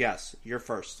 take a guess. You're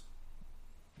first.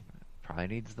 Probably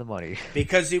needs the money.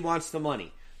 Because he wants the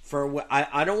money.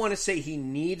 I don't want to say he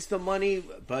needs the money,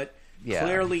 but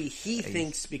clearly he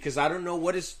thinks, because I don't know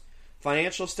what his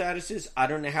financial status is. I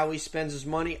don't know how he spends his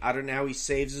money. I don't know how he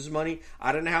saves his money.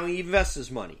 I don't know how he invests his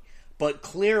money. But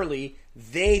clearly,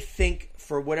 they think,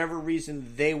 for whatever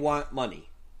reason, they want money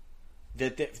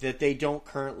that they don't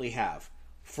currently have.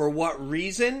 For what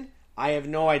reason? I have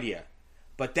no idea.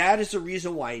 But that is the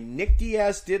reason why Nick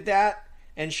Diaz did that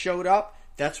and showed up.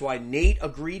 That's why Nate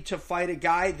agreed to fight a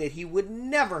guy that he would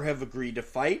never have agreed to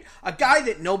fight. A guy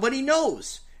that nobody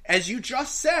knows, as you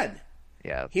just said.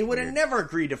 Yeah, he would have never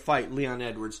agreed to fight Leon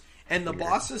Edwards. And the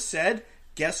bosses said,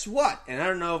 guess what?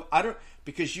 And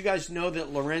because you guys know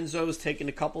that Lorenzo's taken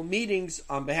a couple meetings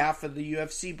on behalf of the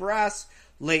UFC brass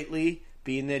lately,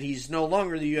 being that he's no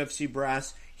longer the UFC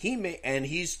brass.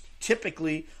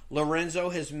 Lorenzo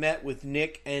has met with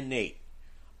Nick and Nate.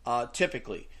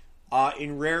 Typically.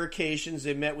 In rare occasions,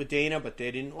 they met with Dana, but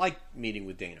they didn't like meeting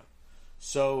with Dana.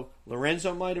 So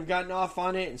Lorenzo might have gotten off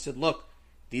on it and said, look,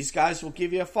 these guys will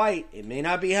give you a fight. It may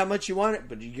not be how much you want it,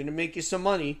 but you're going to make you some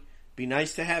money. Be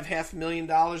nice to have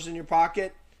 $500,000 in your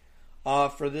pocket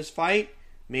for this fight.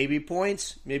 Maybe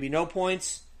points, maybe no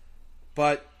points.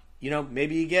 But,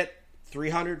 maybe you get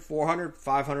 $300,000,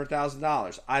 $400,000,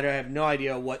 $500,000. I have no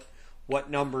idea what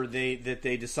number they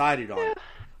decided on. Yeah.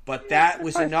 But that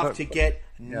was enough to get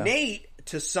Nate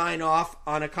to sign off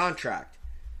on a contract.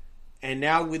 And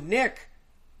now with Nick,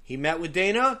 he met with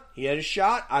Dana. He had a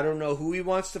shot. I don't know who he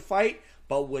wants to fight,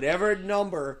 but whatever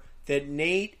number that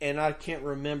Nate, and I can't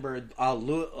remember,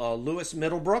 Lewis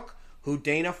Middlebrook, who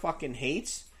Dana fucking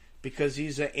hates because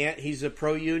he's a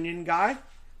pro-union guy,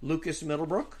 Lucas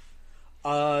Middlebrook,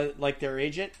 like their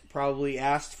agent, probably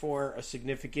asked for a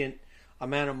significant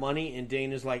amount of money, and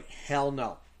Dana's like, hell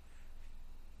no.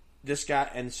 This guy,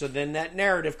 and so then that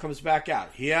narrative comes back out.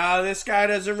 Yeah, this guy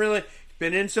doesn't really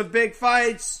been in some big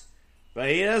fights, but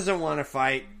he doesn't want to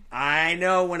fight. I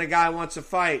know when a guy wants to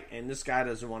fight, and this guy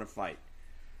doesn't want to fight.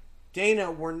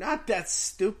 Dana, we're not that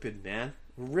stupid, man.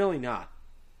 We're really not.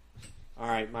 All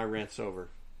right, my rant's over.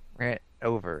 Rant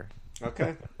over.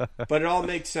 Okay. But it all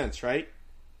makes sense, right?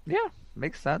 Yeah,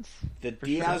 makes sense. The For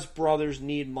Diaz sure. brothers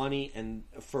need money, and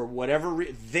for whatever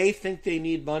they think they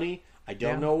need money. I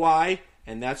don't Yeah. know why,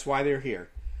 and that's why they're here.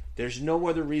 There's no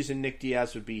other reason Nick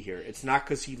Diaz would be here. It's not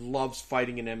because he loves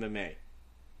fighting in MMA.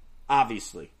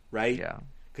 Obviously, right? Yeah.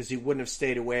 Because he wouldn't have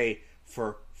stayed away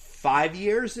for 5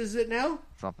 years, is it now?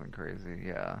 Something crazy.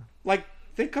 Yeah. Like,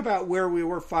 think about where we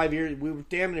were 5 years. We were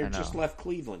damn near I know. just left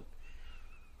Cleveland.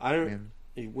 I don't.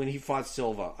 mean- When he fought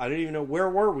Silva, I don't even know where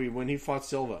were we when he fought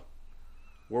Silva.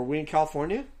 Were we in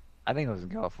California? I think it was in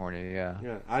California. Yeah.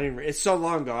 Yeah, I didn't. It's so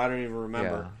long ago, I don't even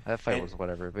remember. Yeah. That fight And- was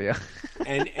whatever, but yeah.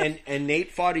 and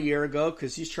Nate fought a year ago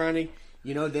because he's trying to.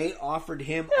 You know, they offered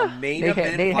him a main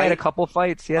event Nate fight had a couple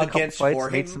fights. He had a couple against fights.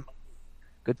 Jorge.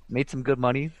 Made some good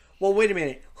money. Well, wait a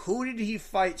minute. Who did he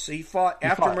fight? So he fought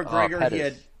after fought, McGregor. He Pettis.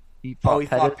 had. He fought he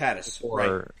fought Pettis,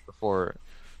 before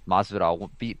Masvidal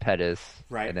beat Pettis,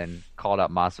 Right. and then called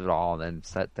out Masvidal, and then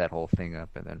set that whole thing up,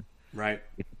 and then Right.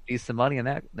 he made some money in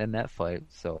that fight.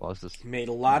 So I was just Made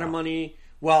a lot of money.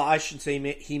 Well, I should say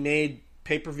he made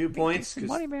pay-per-view points some 'cause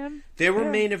money, man. they were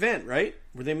Yeah. main event, right?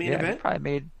 Were they main Yeah, event? They probably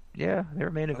made. Yeah, they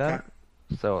were main event.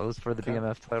 So it was for the Okay.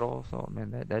 BMF title. So I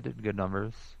mean, that did good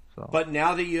numbers. So But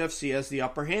now the UFC has the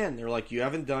upper hand. They're like, you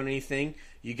haven't done anything.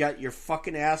 You got your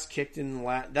fucking ass kicked in the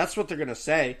last. That's what they're gonna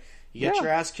say. You got Yeah.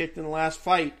 your ass kicked in the last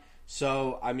fight.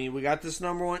 So I mean, we got this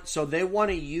number one. So they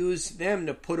want to use them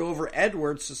to put over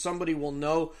Edwards, so somebody will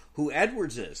know who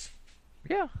Edwards is.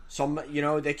 yeah,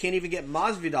 They can't even get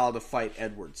Masvidal to fight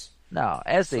Edwards. no,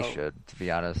 as they So- should, to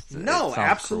be honest. It No, sounds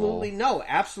absolutely cruel. no.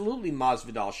 Absolutely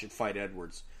Masvidal should fight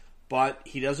Edwards. But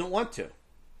he doesn't want to.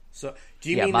 So do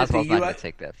you Yeah, mean that the Masvidal's not going UFC to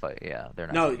take that fight. Yeah, they're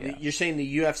not. No, yeah. you're saying the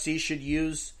UFC should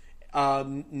use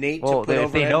Nate Well, to put if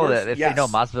over they know Edwards? that, if Yes. they know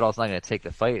Masvidal's not going to take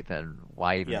the fight, then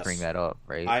why even Yes. bring that up,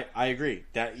 right? I agree.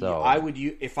 That So- I would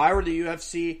if I were the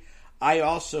UFC, I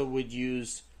also would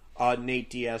use Nate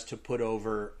Diaz to put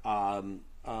over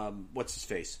what's his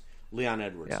face, Leon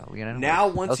Edwards. Yeah, Leon Edwards. Now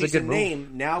That once was a he's a good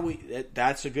move. name,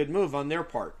 that's a good move on their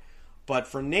part. But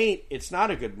for Nate, it's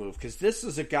not a good move because this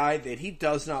is a guy that he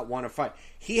does not want to fight.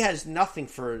 He has nothing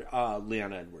for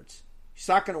Leon Edwards. He's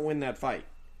not going to win that fight.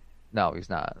 No, he's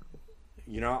not.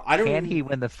 I don't. Can he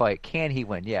win the fight? Can he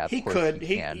win? Yeah, of He course could.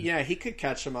 He can. He could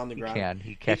catch him on the He ground. can.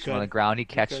 He catch him on could. the ground. He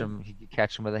catch could. him. He could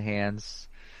catch him with the hands.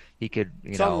 He could,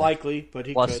 It's unlikely, but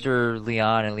he could. fluster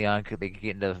Leon, and Leon could get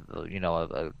into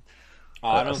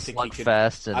I a don't think he could.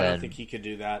 slugfest, and I don't then think he could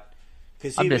do that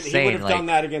because I'm he just would saying, have like- done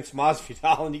that against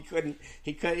Masvidal, and he couldn't.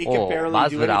 He could barely do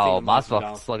anything. to Masvidal Masvidal.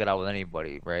 can slug it out with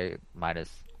anybody, right? Minus.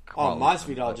 Oh, Carlos,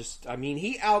 Masvidal but- just. I mean,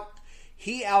 he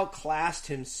outclassed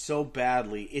him so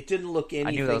badly. It didn't look knew that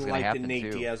was anything gonna like the happen,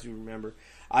 Nate too. Diaz we remember.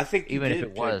 I think he Even if did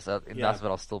it was, good. Yeah.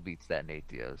 Masvidal still beats that Nate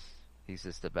Diaz. He's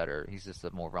just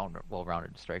a more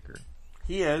well-rounded striker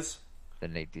He is.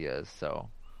 than Nate Diaz. So,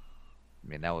 I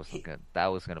mean, that was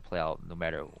going to play out no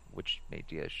matter which Nate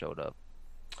Diaz showed up.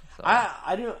 So,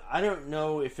 I don't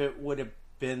know if it would have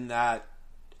been that.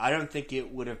 I don't think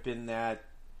it would have been that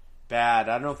bad.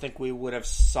 I don't think we would have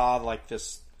saw like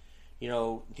this.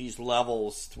 These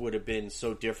levels would have been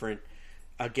so different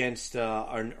against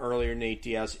an earlier Nate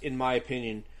Diaz, in my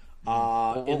opinion.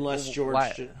 Unless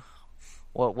George.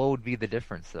 What would be the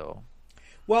difference though?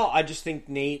 Well, I just think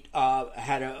Nate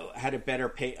had a better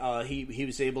pay. He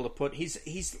was able to put.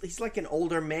 He's like an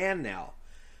older man now.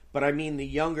 But I mean, the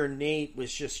younger Nate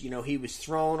was just, he was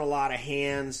throwing a lot of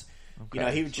hands.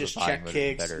 Okay, He would so just the body check would have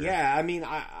been kicks. better. Yeah, I mean,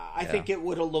 I think it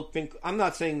would have looked. I'm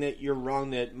not saying that you're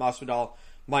wrong that Masvidal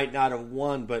might not have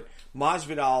won, but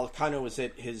Masvidal kind of was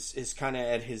at his kind of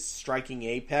at his striking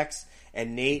apex,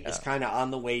 and Nate is kind of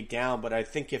on the way down. But I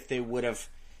think if they would have,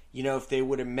 if they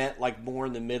would have met like more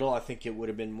in the middle, I think it would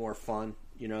have been more fun.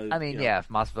 I mean, if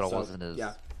Masvidal so, wasn't as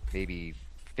yeah. maybe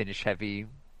finish heavy,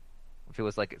 if it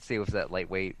was like, say it was that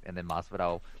lightweight, and then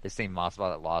Masvidal, the same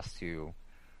Masvidal that lost to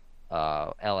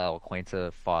LL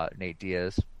Quinta fought Nate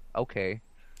Diaz, okay.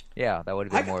 Yeah, that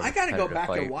would have been more of a I got to go competitive back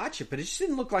fight. and watch it, but it just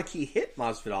didn't look like he hit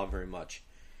Masvidal very much.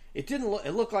 It didn't look.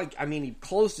 It looked like he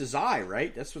closed his eye.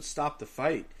 Right, that's what stopped the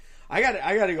fight. I got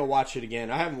to go watch it again.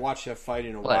 I haven't watched that fight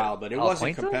in a while, but it Al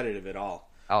wasn't Quinta? competitive at all.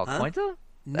 Al Huh? Quinta?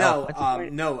 No, Al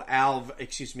Quinta? no,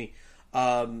 Excuse me,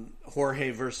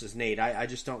 Jorge versus Nate. I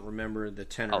just don't remember the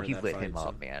tenor. Oh, of he that lit fight, him so.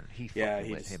 up, man. He Yeah, fucking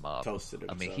he lit just him up. toasted him,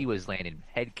 I mean, so. he was landing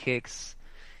head kicks.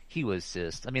 He was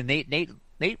just. I mean,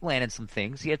 Nate landed some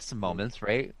things. He had some moments,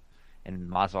 right? And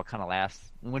Masvidal kind of laughs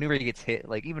whenever he gets hit.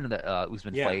 Like even in the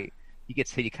Usman Yeah. fight, he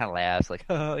gets hit. He kind of laughs, like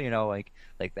like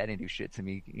that didn't do shit to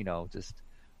me. Just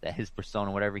that his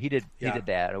persona, whatever he did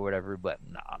that or whatever. But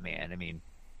nah, man. I mean,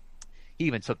 he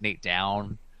even took Nate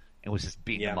down and was just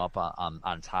beating him up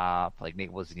on top. Like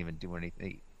Nate wasn't even doing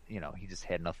anything. You know, he just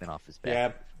had nothing off his back.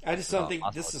 Yeah, I just don't think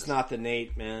this is not the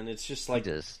Nate, man. It's just like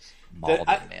he just mauled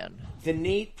him, man. The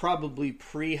Nate probably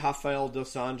pre Rafael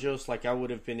dos Anjos. Like I would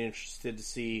have been interested to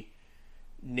see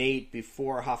Nate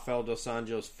before Rafael dos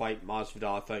Anjos fight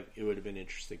Masvidal. I think it would have been an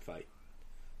interesting fight.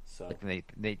 So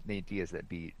like Nate Diaz that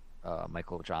beat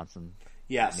Michael Johnson.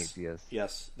 Yes, Nate Diaz.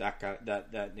 Yes, that guy,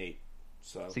 that Nate.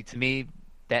 So see, to me,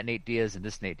 that Nate Diaz and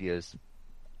this Nate Diaz,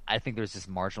 I think there's just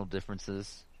marginal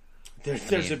differences.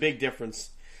 There's a big difference.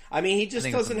 I mean, he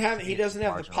just doesn't have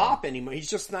the pop anymore.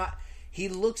 He's just not. He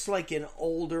looks like an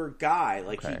older guy.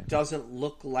 Like he doesn't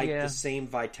look like the same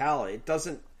vitality. It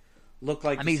doesn't look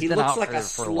like he looks like a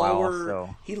slower.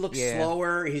 So. He looks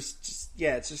slower. He's just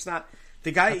it's just not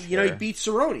the guy. That's fair. He beat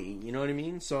Cerrone. You know what I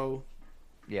mean? So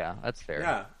yeah, that's fair.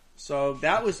 Yeah. So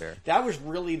that was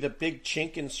really the big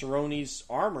chink in Cerrone's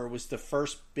armor. Was the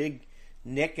first big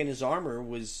nick in his armor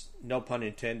was, no pun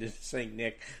intended, saying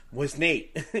Nick, was Nate.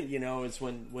 It's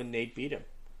when Nate beat him.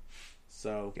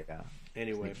 So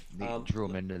anyway, Nate drew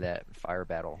him into that fire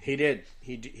battle. He did.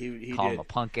 He called him a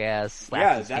punk ass.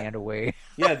 Slapped his hand away.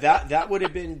 Yeah, that would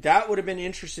have been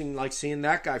interesting. Like seeing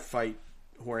that guy fight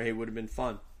Jorge would have been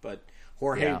fun. But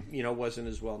Jorge, wasn't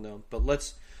as well known. But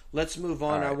let's move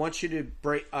on. Right. I want you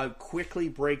to quickly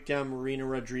break down Marina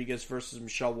Rodriguez versus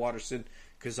Michelle Waterson.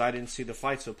 Because I didn't see the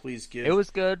fight, so please give. It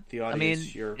was good. The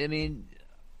audience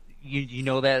you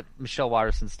know that Michelle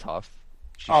Waterson's tough.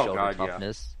 She showed her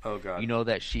toughness. Yeah. Oh god. You know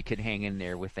that she could hang in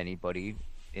there with anybody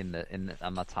on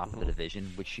the top of the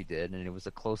division, which she did, and it was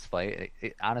a close fight.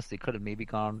 It honestly could have maybe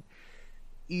gone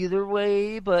either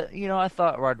way, but I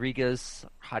thought Rodriguez,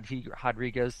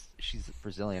 she's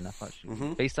Brazilian. I thought she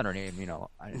was based on her name.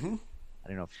 I didn't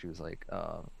know if she was like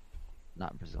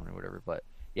not Brazilian or whatever, but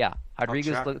yeah,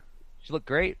 Rodriguez She looked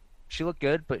great. She looked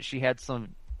good, but she had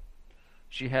some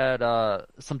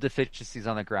deficiencies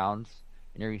on the ground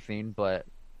and everything. But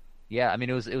yeah, I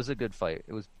mean, it was a good fight.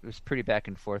 It was pretty back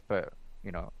and forth, but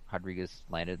Rodriguez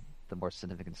landed the more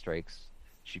significant strikes.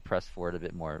 She pressed forward a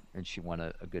bit more, and she won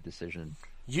a good decision.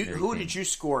 Who did you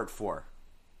score it for?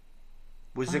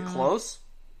 Was it close?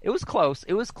 It was close.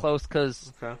 It was close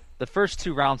because the first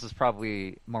 2 rounds was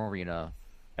probably Marina,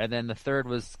 and then the third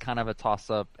was kind of a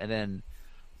toss up, and then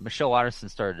Michelle Waterson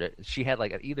started it. She had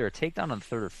like either a takedown on the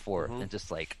third or fourth, and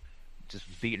just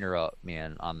beating her up,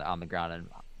 man, on the ground. And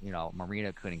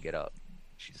Marina couldn't get up.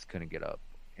 She just couldn't get up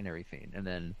and everything. And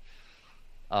then,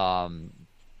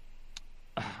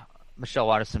 Michelle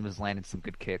Waterson was landing some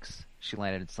good kicks. She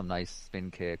landed some nice spin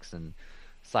kicks and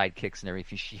side kicks and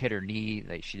everything. She hit her knee.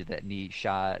 Like she did that knee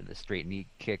shot, the straight knee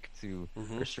kick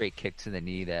or straight kick to the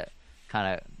knee that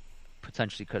kind of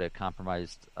potentially could have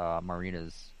compromised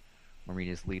Marina's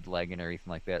lead leg and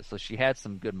everything like that. So she had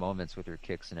some good moments with her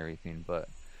kicks and everything, but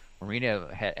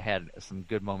Marina had some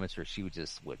good moments where she would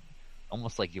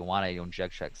almost like Joanna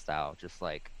Jędrzejczyk style, just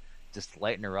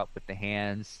lighten her up with the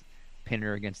hands, pin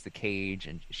her against the cage,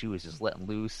 and she was just letting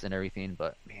loose and everything.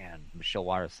 But man, Michelle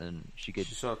Waterson,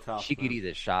 she's so tough, she could eat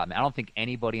a shot, man. I don't think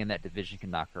anybody in that division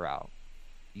can knock her out.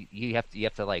 You have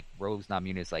to like Rose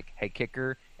Namajunas, like head kick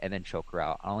her and then choke her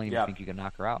out. I don't even think you can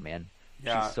knock her out, man.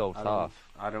 Yeah, she's so tough.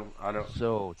 I don't.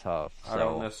 So tough. I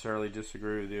don't necessarily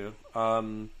disagree with you.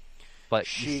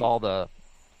 But you saw the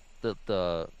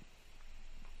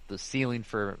ceiling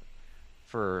for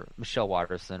Michelle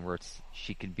Waterson, where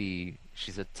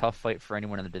she's a tough fight for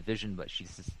anyone in the division, but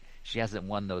she hasn't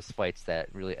won those fights that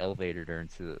really elevated her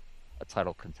into a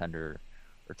title contender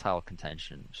or title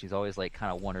contention. She's always like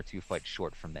kind of 1 or 2 fights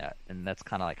short from that, and that's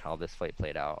kind of like how this fight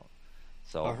played out.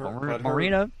 So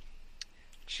Marina.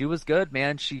 She was good,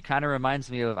 man. She kind of reminds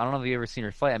me of, I don't know if you've ever seen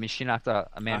her fight. I mean, she knocked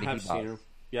out Amanda Ribas. I have seen her.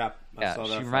 Yeah, I saw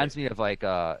that. She reminds me of like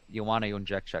Joanna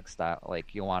Jędrzejczyk style, like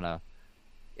Joanna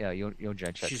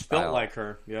Jędrzejczyk. She's built like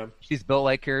her. Yeah, she's built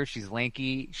like her. She's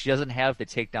lanky. She doesn't have the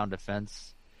takedown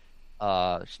defense.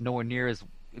 She's nowhere near as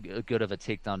good of a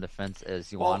takedown defense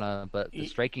as Joanna, but the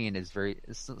striking is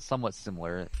somewhat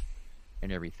similar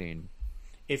and everything.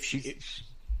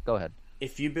 Go ahead.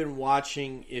 If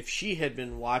she had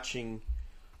been watching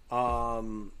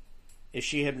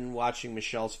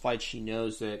Michelle's fight, she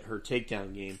knows that her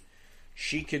takedown game,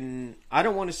 she can. I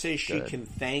don't want to say she can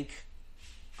thank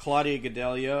Claudia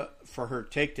Gadelha for her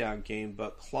takedown game,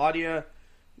 but Claudia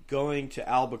going to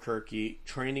Albuquerque,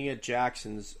 training at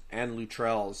Jackson's and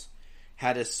Luttrell's,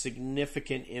 had a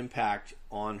significant impact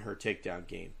on her takedown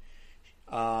game.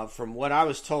 From what I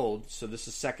was told, so this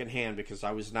is secondhand because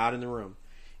I was not in the room,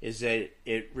 is that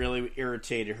it really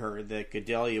irritated her that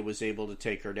Gadelia was able to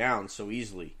take her down so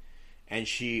easily. And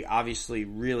she obviously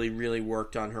really, really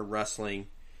worked on her wrestling,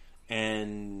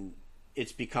 and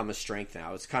it's become a strength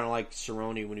now. It's kind of like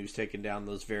Cerrone when he was taking down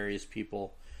those various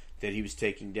people that he was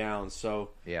taking down. So,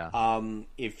 Yeah.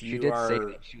 if She you did say are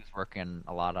that she was working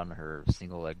a lot on her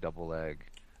single leg, double leg,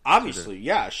 obviously,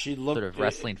 yeah, she looked sort of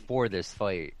wrestling for this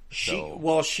fight. She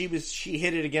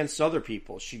hit it against other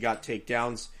people. She got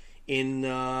takedowns in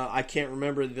I can't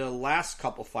remember the last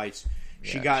couple fights.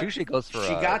 She usually goes for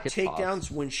she got hip takedowns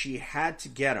toss. when she had to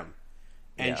get them,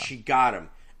 and Yeah. she got them,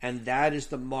 and that is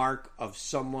the mark of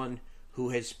someone who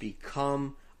has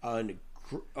become a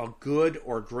good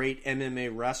or great MMA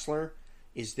wrestler.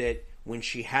 Is that when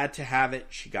she had to have it,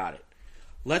 she got it.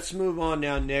 Let's move on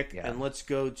now, Nick, Yeah. and let's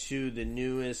go to the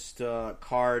newest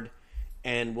card,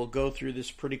 and we'll go through this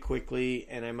pretty quickly,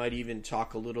 and I might even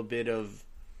talk a little bit of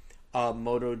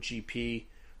MotoGP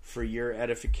for your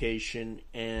edification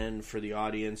and for the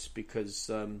audience, because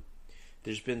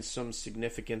there's been some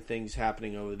significant things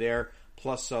happening over there.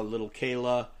 Plus, little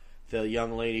Kayla, the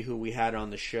young lady who we had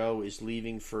on the show, is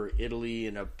leaving for Italy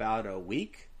in about a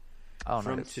week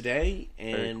from nice. today,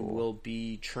 Very and cool. will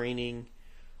be training,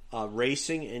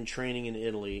 racing and training in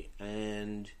Italy.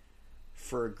 And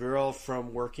for a girl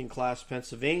from working class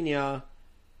Pennsylvania,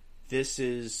 this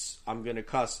is, I'm going to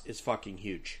cuss, it's fucking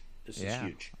huge. This is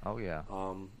huge. Oh yeah.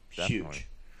 Huge. Definitely.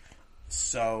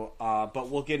 So, but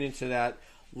we'll get into that.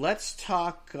 Let's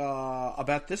talk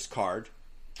about this card.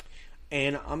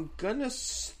 And I'm gonna.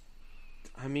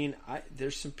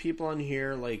 There's some people on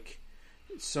here, like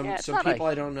some people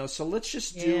I don't know. So let's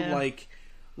just do like.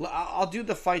 I'll do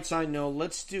the fights I know.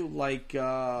 Let's do like. Which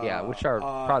are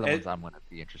probably the ones I'm going to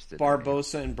be interested in.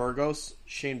 Barbosa and Burgos.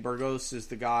 Shane Burgos is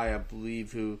the guy I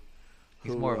believe who.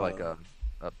 He's more of like a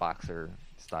boxer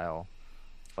style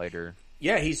fighter.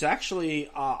 Yeah, he's actually.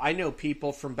 I know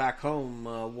people from back home.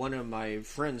 One of my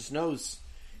friends knows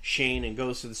Shane and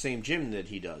goes to the same gym that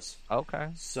he does. Okay.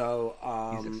 So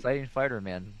He's an exciting fighter,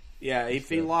 man. yeah, if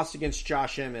he lost against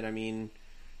Josh Emmett, I mean,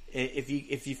 if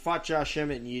you fought Josh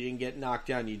Emmett and you didn't get knocked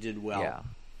down, you did well.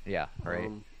 Yeah,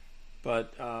 right.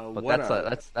 But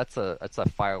that's a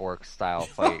fireworks style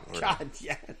fight. Oh, God,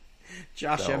 yeah.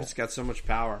 Josh Emmett's got so much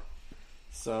power.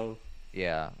 So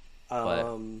yeah, but I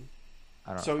don't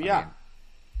know. So yeah.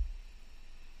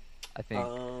 I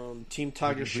think Team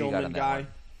Tiger who you got Schulman on that guy, one?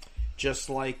 just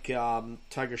like Team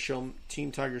Tiger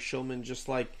Schulman, just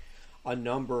like a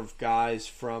number of guys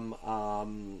from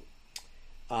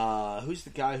who's the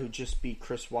guy who just beat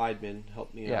Chris Weidman?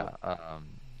 Help me out.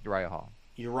 Uriah Hall.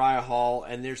 Uriah Hall,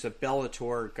 and there's a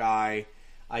Bellator guy.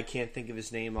 I can't think of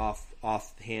his name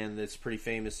offhand. That's pretty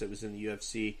famous. That was in the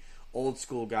UFC. Old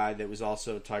school guy that was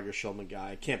also a Tiger Schulman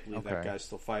guy. I can't believe that guy's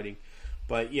still fighting.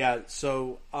 But yeah,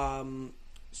 so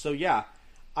yeah,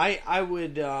 I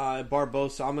would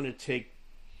Barbosa. I'm going to take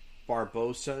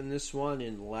Barbosa in this one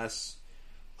unless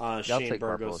Shane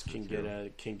Burgos can get a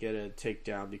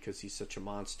takedown because he's such a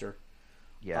monster.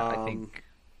 Yeah, I think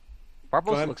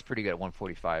Barbosa looks pretty good at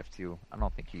 145 too. I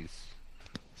don't think he's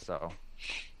so.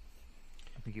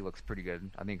 I think he looks pretty good.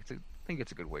 I think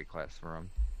it's a good weight class for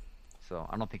him. So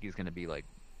I don't think he's going to be like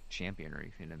champion or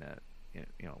anything in that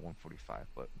 145.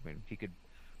 But I mean, he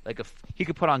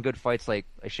could put on good fights like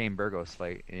a Shane Burgos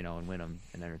fight, and win them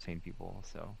and entertain people.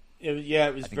 So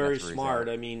it was very smart.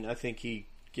 I mean, I think he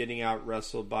getting out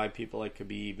wrestled by people like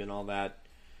Khabib and all that.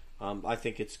 I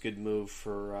think it's a good move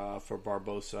for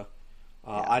Barbosa.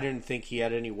 I didn't think he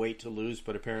had any weight to lose,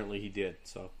 but apparently he did.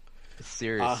 So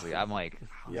seriously, I'm like,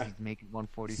 how's he making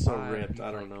 145? So ripped.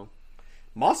 I don't know.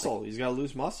 Muscle. He's got to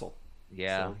lose muscle.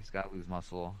 Yeah, so. He's got to lose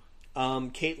muscle.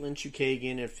 Caitlin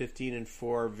Chukagian at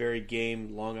 15-4, very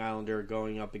game Long Islander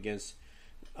going up against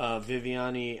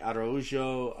Viviane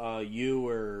Araujo. You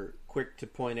were quick to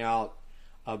point out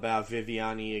about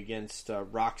Viviane against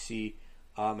Roxy.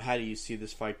 How do you see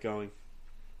this fight going?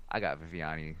 I got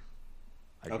Viviane.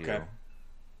 I do.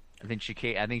 I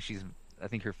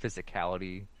think her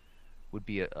physicality would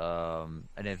be an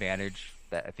advantage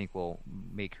that I think will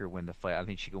make her win the fight. I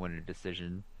think she can win a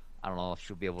decision. I don't know if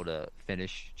she'll be able to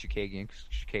finish Chukagian.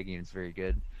 Chukagian is very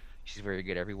good. She's very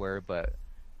good everywhere, but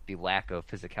the lack of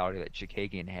physicality that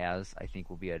Chukagian has, I think,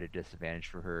 will be at a disadvantage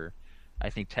for her. I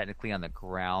think technically on the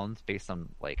ground, based on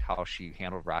like how she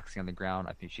handled Roxy on the ground,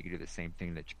 I think she could do the same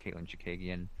thing that Caitlin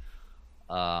Chukagian.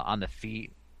 On the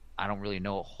feet, I don't really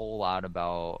know a whole lot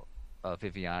about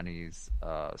Viviane's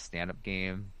stand-up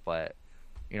game, but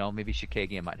maybe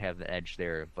Chukagian might have the edge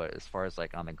there. But as far as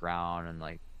like on the ground and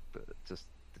like just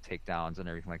the takedowns and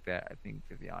everything like that, I think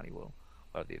Viviane will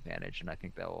have the advantage, and I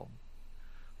think that will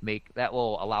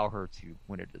will allow her to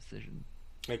win a decision.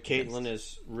 Caitlin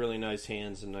has really nice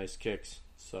hands and nice kicks.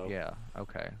 So Yeah.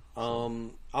 Okay.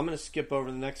 I'm going to skip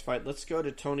over the next fight. Let's go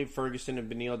to Tony Ferguson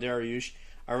and Beneil Dariush.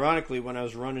 Ironically, when I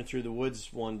was running through the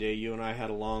woods one day, you and I had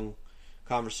a long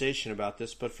conversation about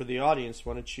this. But for the audience,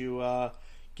 why don't you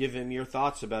give him your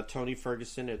thoughts about Tony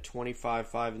Ferguson at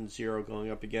 25-5-0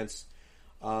 going up against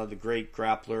the great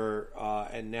grappler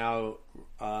and now,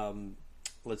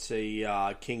 let's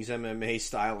say, King's MMA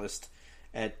stylist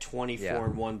at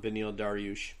 24-1 Beneil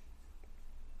Dariush.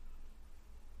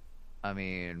 I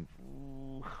mean,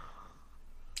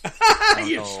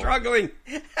 You're struggling.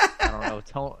 I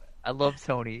don't know. I love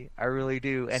Tony. I really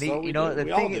do. And So we do. the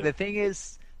We all do.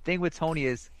 thing with Tony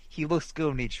is he looks good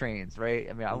when he trains, right?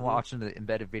 I mean, I'm watching the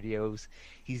embedded videos.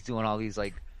 He's doing all these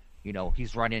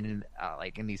he's running in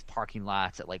in these parking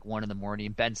lots at 1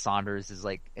 a.m. Ben Saunders is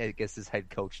I guess his head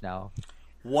coach now.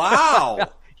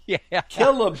 Wow. Yeah.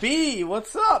 Killer B,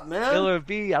 what's up, man? Killer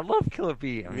B. I love Killer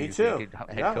B. I mean, Me is he a too. good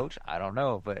head Yeah. coach? I don't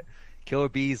know, but Killer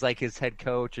B's his head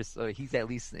coach. He's at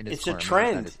least in his It's a corner. He's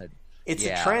trend. not his head- It's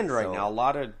Yeah, a trend right so- now. A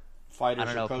lot of fighters I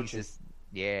don't know are if he's coaching.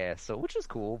 just so which is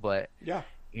cool, but Yeah.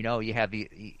 you have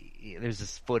there's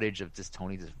this footage of just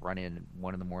Tony just running at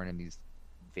 1 a.m. in these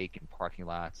vacant parking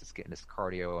lots, just getting his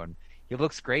cardio, and he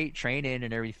looks great training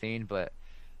and everything, but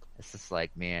it's just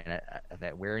man,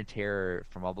 that wear and tear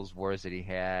from all those wars that he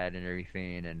had and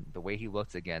everything, and the way he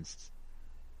looked against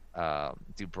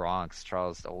Bronx,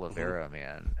 Charles Oliveira,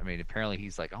 man. I mean, apparently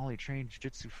he's I only trained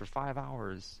jiu-jitsu for 5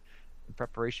 hours in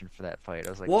preparation for that fight. I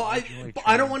was like, Well, why did you only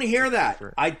I don't train want to hear jiu-jitsu that.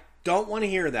 for- I don't want to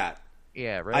hear that.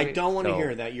 Yeah, right. I don't want to So-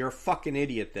 hear that. You're a fucking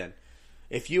idiot then.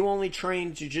 If you only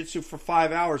train jiu-jitsu for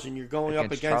 5 hours and you're going up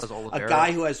Against against Charles a Oliveira.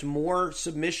 guy who has more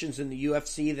submissions in the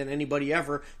UFC than anybody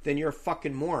ever, then you're a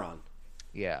fucking moron.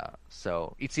 Yeah,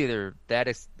 so it's either that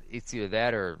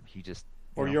or he just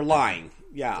Or you're lying.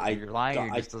 Yeah, you're lying. Or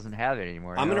he I, just doesn't have it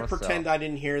anymore. I'm you going know? to pretend So, I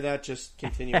didn't hear that. Just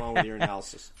continue on with your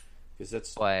analysis. Because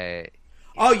that's... but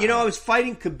Oh, I was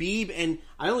fighting Khabib, and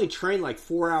I only trained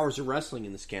 4 hours of wrestling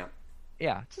in this camp.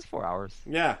 yeah, just 4 hours.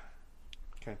 Yeah.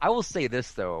 I will say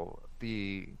this though: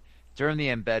 during the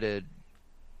embedded,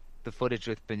 the footage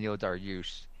with Beneil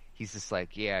Dariush, he's just I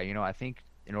think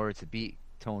in order to beat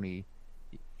Tony,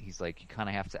 he's you kind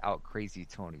of have to out crazy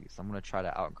Tony. So I'm going to try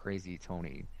to out crazy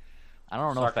Tony. I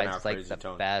don't know if Sucking that's out-crazy the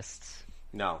Tony. best.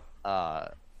 No.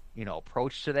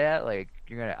 Approach to that.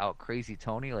 You're gonna out crazy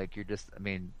Tony. You're just,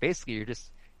 basically you're just.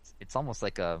 It's almost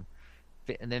and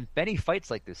then Benny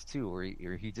fights like this too,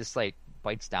 where he just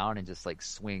bites down and just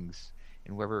swings,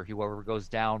 and whoever goes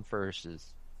down first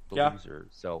is the loser.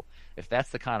 So if that's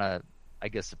the kind of, I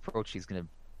guess, approach he's gonna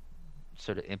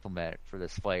sort of implement for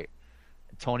this fight,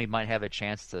 Tony might have a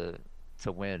chance to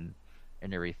win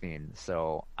and everything.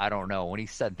 So I don't know. When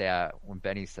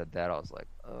Benny said that, I was like,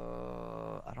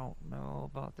 I don't know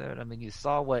about that. I mean, you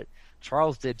saw what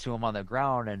Charles did to him on the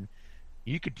ground, and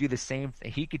you could do the same.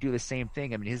 He could do the same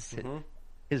thing. I mean,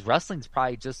 his wrestling's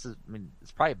probably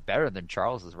it's probably better than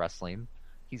Charles's wrestling.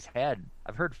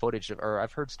 I've heard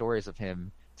I've heard stories of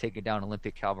him taking down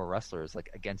Olympic caliber wrestlers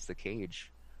against the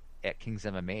cage at King's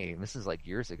MMA. And this is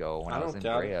years ago when I was in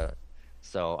Brea.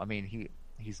 So I mean,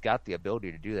 he's got the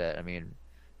ability to do that. I mean,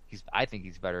 I think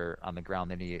he's better on the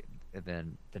ground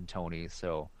than Tony.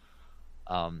 So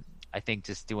I think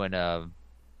just doing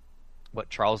what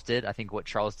Charles did. I think what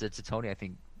Charles did to Tony, I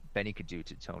think Benny could do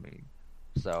to Tony.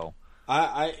 So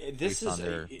This is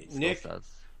Nick.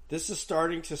 This is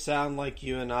starting to sound like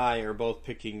you and I are both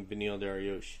picking Beneil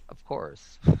Dariush. Of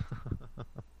course.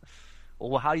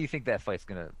 Well, how do you think that fight's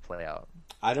going to play out?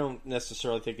 I don't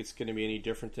necessarily think it's going to be any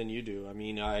different than you do. I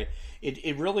mean,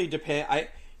 it really depends.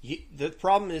 The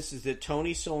problem is that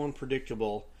Tony's so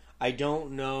unpredictable. I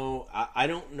don't know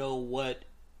what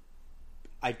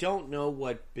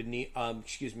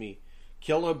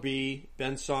Killer B,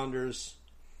 Ben Saunders'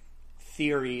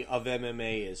 theory of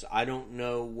MMA is. I don't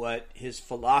know what his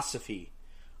philosophy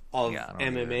of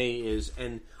MMA is,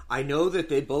 and I know that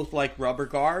they both like rubber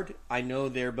guard. I know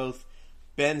they're both.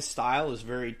 Ben's style is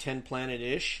very 10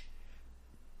 Planet-ish.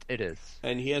 It is.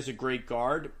 And he has a great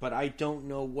guard, but I don't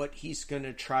know what he's going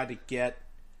to try to get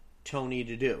Tony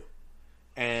to do.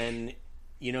 And,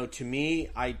 to me,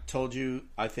 I told you,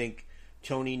 I think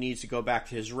Tony needs to go back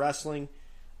to his wrestling.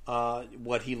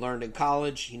 What he learned in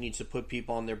college, he needs to put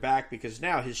people on their back because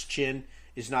now his chin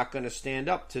is not going to stand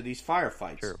up to these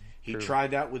firefights. He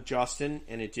tried that with Justin,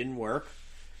 and it didn't work.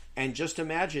 And just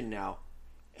imagine now,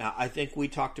 I think we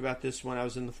talked about this when I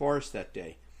was in the forest that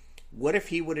day. What if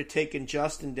he would have taken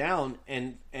Justin down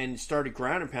and started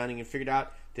ground and pounding and figured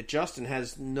out that Justin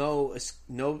has no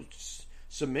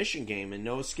submission game and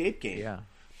no escape game? Yeah.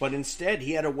 But instead,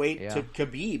 he had to wait Yeah. to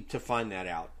Khabib to find that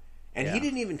out. And he Yeah.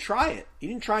 didn't even try it. He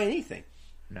didn't try anything.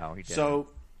 No, he didn't. So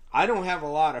I don't have a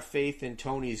lot of faith in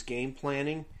Tony's game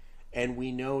planning, and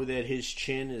we know that his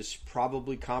chin is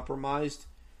probably compromised.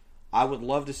 I would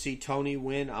love to see Tony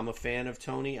win. I'm a fan of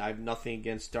Tony. I have nothing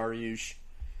against Dariush.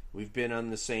 We've been on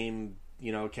the same,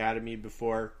 academy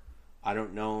before. I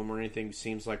don't know him or anything. He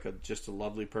seems like just a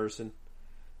lovely person.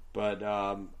 But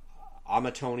I'm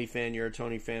a Tony fan. You're a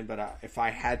Tony fan. But if I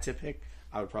had to pick,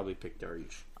 I would probably pick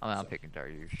Dariush. I'm picking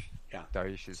Dariush. Yeah.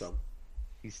 Dariush is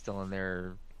he's still in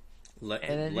there. Leg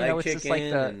And then, it's just like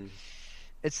kicking.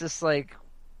 it's just like,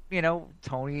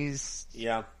 Tony's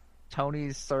Yeah.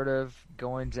 Tony's sort of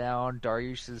going down.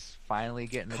 Dariush is finally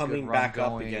getting a Coming good run back up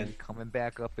going, again. coming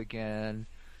back up again,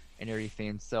 and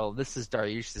everything. So this is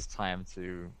Dariush's time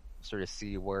to sort of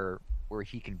see where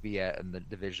he can be at in the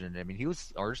division. I mean, he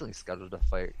was originally scheduled to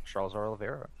fight Charles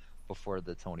Oliveira before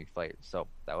the Tony fight, so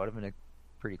that would have been a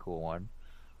pretty cool one.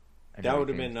 And That would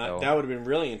have everything, been so- that would have been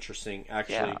really interesting.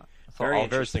 Actually, yeah. So very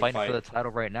Oliveira's interesting fighting fight. for the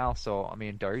title right now. So I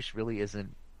mean, Dariush really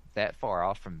isn't that far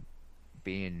off from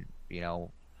being,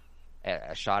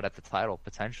 a shot at the title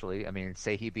potentially. I mean,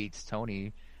 say he beats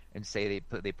Tony, and say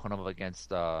they put him up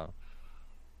against a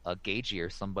Gaethje or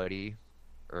somebody,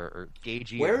 or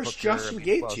Gaethje. Where's Hooker, Justin I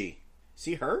mean, who else? Gaethje? Is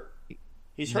he hurt?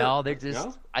 He's hurt. No, they're just.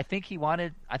 No? I think he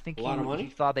wanted. I think A lot of money? he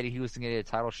thought that he was going to get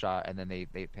a title shot, and then they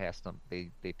passed him.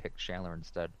 They picked Chandler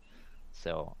instead.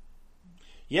 So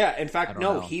Yeah, in I fact, don't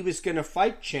no. know. He was going to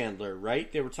fight Chandler, right?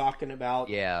 They were talking about.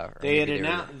 yeah, or They had maybe were-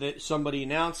 announced that somebody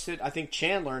announced it. I think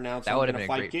Chandler announced That I'm would've going to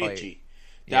been a fight great Gaethje. fight.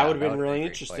 That Yeah, would have that been would've really been a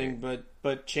great interesting,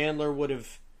 but Chandler would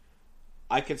have.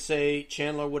 I could say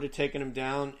Chandler would have taken him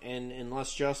down, and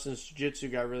unless Justin's jiu-jitsu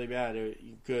got really bad,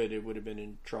 it would have been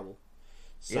in trouble.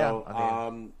 So, Yeah,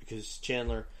 I because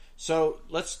Chandler. So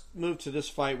let's move to this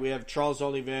fight. We have Charles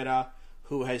Oliveira,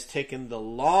 who has taken the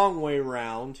long way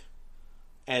round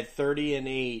at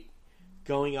 30-8,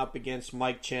 going up against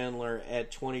Mike Chandler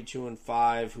at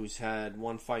 22-5, who's had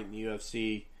one fight in the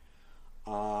UFC.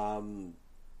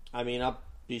 I mean, I'll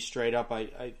be straight up.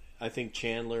 I think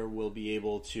Chandler will be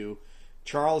able to.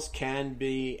 Charles can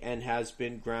be and has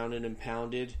been grounded and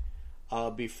pounded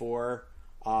before.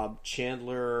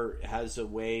 Chandler has a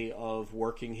way of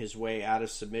working his way out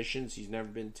of submissions. He's never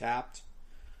been tapped.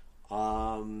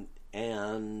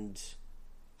 And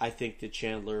I think that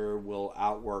Chandler will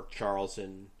outwork Charles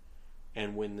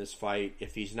and win this fight.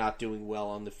 If he's not doing well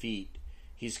on the feet,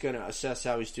 he's going to assess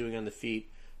how he's doing on the feet.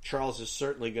 Charles is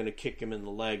certainly going to kick him in the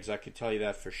legs. I can tell you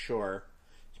that for sure.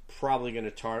 He's probably going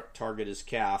to target his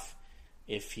calf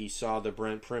if he saw the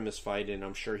Brent Primus fight, and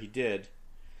I'm sure he did.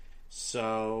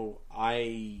 So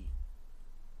I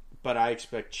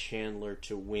expect Chandler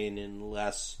to win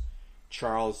unless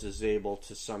Charles is able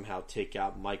to somehow take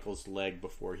out Michael's leg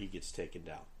before he gets taken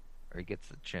down. or he gets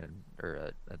a chin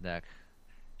or a neck,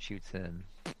 shoots in,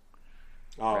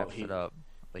 Oh, wraps it up.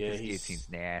 Like yeah, his he's- guillotine's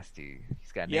nasty.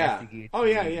 He's got Yeah. nasty guillotine. Oh,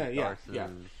 yeah, yeah, yeah, darces, yeah.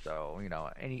 So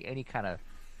any kind of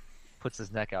puts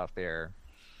his neck out there,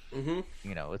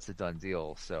 Mm-hmm. it's a done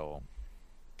deal. So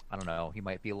I don't know. He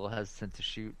might be a little hesitant to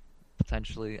shoot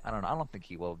potentially. I don't know. I don't think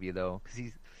he will be though,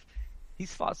 because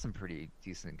he's fought some pretty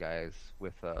decent guys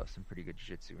with some pretty good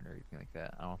jiu-jitsu and everything like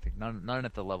that. I don't think none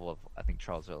at the level of I think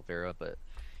Charles Oliveira, but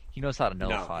he knows how to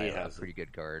nullify he a hasn't. pretty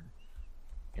good guard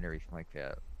and everything like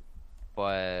that.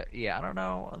 But yeah, I don't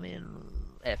know. I mean,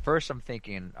 at first I'm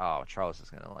thinking, oh, Charles is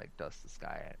gonna like dust this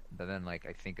guy. But then like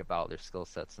I think about their skill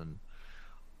sets and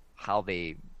how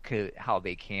they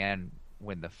can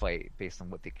win the fight based on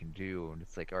what they can do, and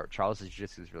it's like, all right, Charles'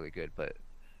 jiu-jitsu is really good, but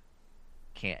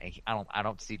I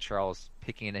don't see Charles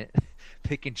picking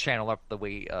Chandler up the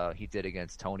way he did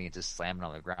against Tony and just slamming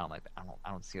on the ground. Like I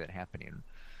don't see that happening.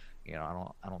 I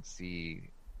don't see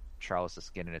Charles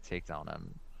just getting a takedown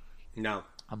No.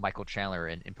 on Michael Chandler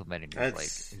and implementing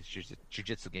his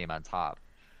jiu-jitsu game on top,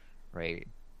 right?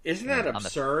 Isn't that on the-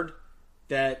 absurd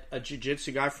that a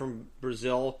jiu-jitsu guy from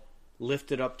Brazil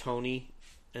lifted up Tony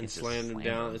and Just slammed him slammed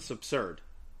down? him. It's absurd.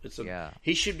 Yeah.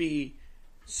 He should be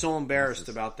so embarrassed This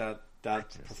is- about that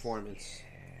performance.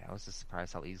 Yeah, I was just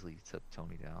surprised how easily he took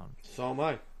Tony down So am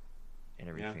I. and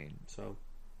Yeah. everything. So.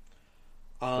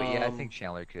 But yeah, I think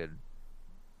Chandler could.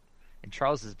 And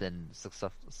Charles has been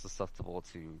susceptible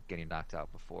to getting knocked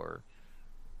out before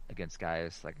against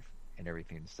guys like and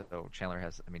everything. So Chandler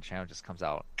just comes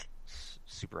out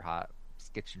super hot,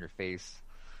 gets in your face,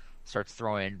 starts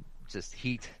throwing just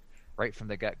heat right from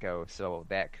the get go. So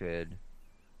that could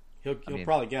he'll mean,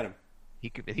 probably get him. he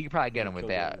could probably get him with He'll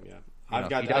that. get him, yeah. You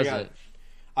know, if he does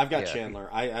I've got yeah, Chandler.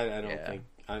 I don't yeah. think.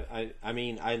 I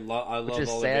mean I love which is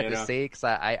Oliveira. sad to say because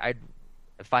I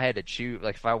if I had to choose,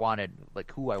 like if I wanted like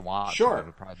who I want, Sure, it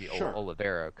would probably be sure.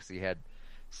 Oliveira because he had,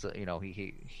 so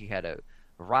he had a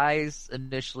rise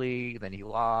initially, then he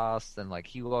lost, and like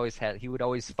he would always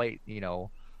fight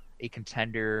a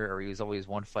contender, or he was always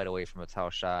one fight away from a title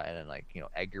shot, and then like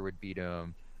Edgar would beat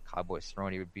him, Cowboy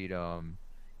Cerrone would beat him,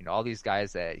 all these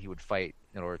guys that he would fight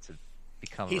in order to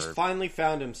become. He's finally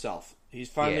found himself.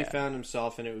 Found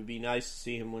himself, and it would be nice to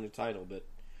see him win a title, but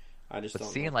I just don't.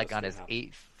 Seeing like on his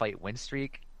 8-fight win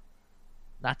streak,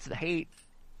 not to hate,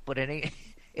 but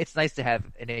it's nice to have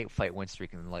an 8-fight win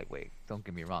streak in the lightweight. Don't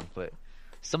get me wrong, but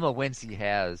some of the wins he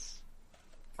has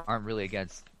aren't really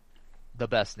against the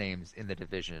best names in the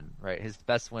division, right? His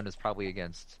best win is probably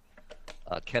against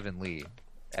Kevin Lee,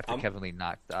 after Kevin Lee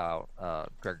knocked out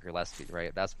Greg Gillespie,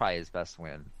 right? That's probably his best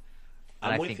win.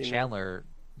 And I think Chandler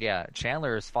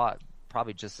has fought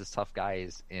probably just as tough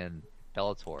guys in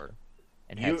Bellator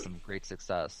and had some great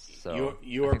success. So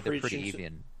you I are think they're pretty preaching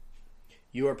even.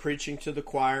 You are preaching to the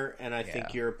choir, and I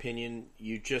think your opinion,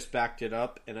 you just backed it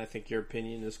up, and I think your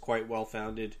opinion is quite well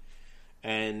founded.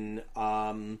 And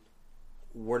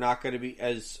we're not going to be,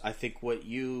 as I think what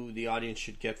you, the audience,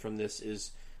 should get from this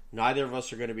is neither of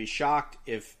us are going to be shocked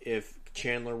if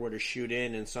Chandler were to shoot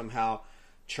in and somehow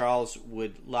Charles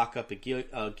would lock up a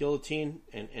guillotine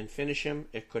and finish him.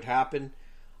 It could happen.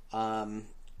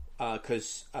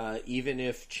 Because even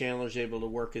if Chandler's able to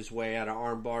work his way out of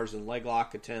arm bars and leg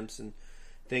lock attempts and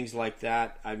things like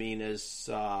that, I mean, as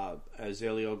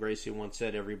Elio Gracie once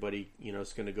said, everybody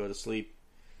is going to go to sleep.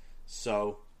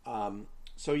 So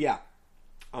yeah,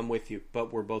 I'm with you,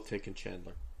 but we're both taking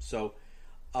Chandler. So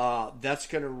that's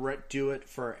going to do it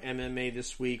for MMA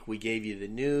this week. We gave you the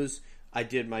news. I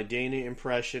did my Dana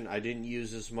impression. I didn't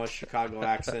use as much Chicago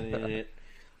accent in it.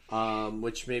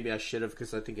 Which maybe I should have,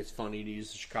 because I think it's funny to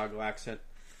use the Chicago accent.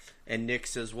 And Nick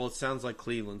says, well, it sounds like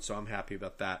Cleveland, so I'm happy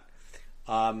about that.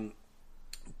 So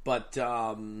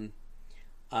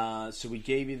we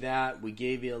gave you that. We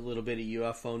gave you a little bit of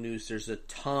UFO news. There's a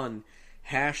ton.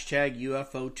 Hashtag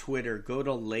UFO Twitter. Go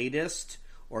to latest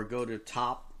or go to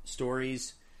top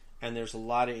stories, and there's a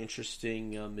lot of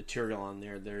interesting material on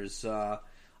there. There's a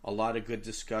lot of good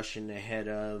discussion ahead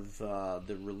of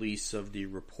the release of the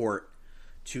report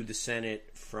to the Senate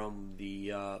from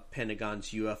the Pentagon's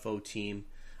UFO team.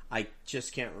 I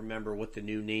just can't remember what the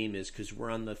new name is, because we're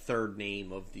on the third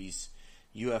name of these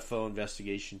UFO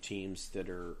investigation teams that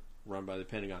are run by the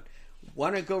Pentagon.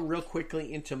 Want to go real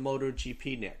quickly into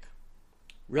MotoGP, Nick?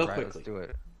 Real quickly. Let's do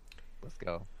it. Let's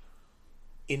go.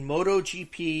 In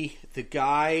MotoGP, the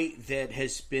guy that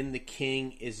has been the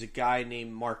king is a guy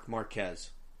named Marc Marquez.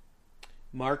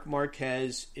 Marc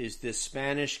Marquez is this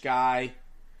Spanish guy.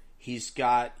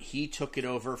 He took it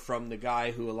over from the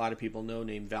guy who a lot of people know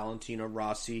named Valentino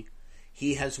Rossi.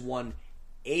 He has won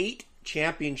 8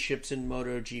 championships in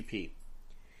MotoGP.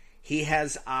 He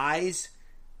has eyes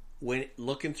when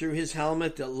looking through his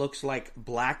helmet that looks like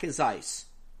black as ice.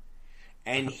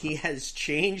 And he has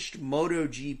changed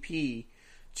MotoGP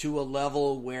to a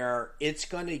level where it's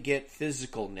going to get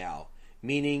physical now.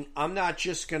 Meaning, I'm not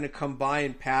just going to come by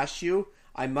and pass you.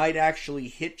 I might actually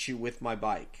hit you with my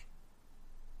bike.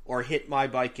 Or hit my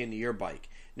bike into your bike.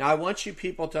 Now, I want you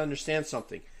people to understand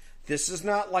something. This is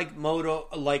not like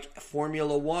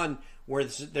Formula One, where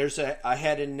there's a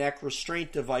head and neck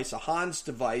restraint device, a Hans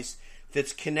device,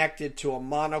 that's connected to a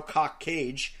monocoque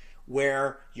cage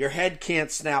where your head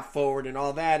can't snap forward and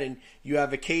all that, and you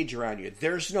have a cage around you.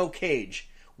 There's no cage.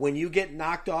 When you get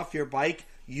knocked off your bike,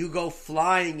 you go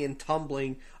flying and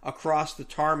tumbling across the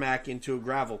tarmac into a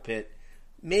gravel pit,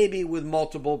 maybe with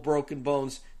multiple broken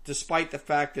bones, despite the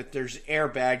fact that there's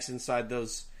airbags inside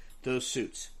those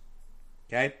suits.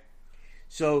 Okay?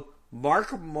 So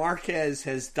Marc Marquez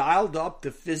has dialed up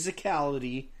the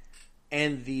physicality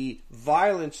and the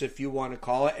violence, if you want to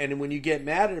call it, and when you get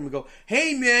mad at him and go,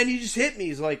 hey man, you just hit me,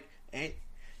 he's like, hey.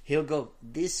 He'll go,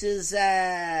 this is,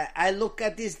 I look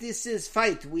at this is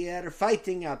fight. We are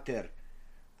fighting out there.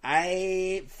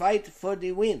 I fight for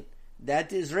the win.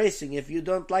 That is racing. If you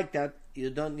don't like that,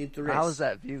 you don't need to race. How is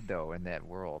that viewed, though, in that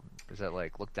world? Is that,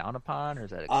 like, looked down upon, or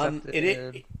is that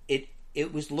accepted?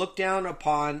 It was looked down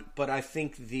upon, but I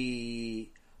think the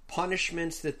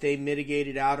punishments that they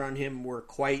mitigated out on him were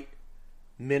quite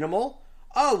minimal.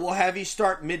 Oh, we'll have you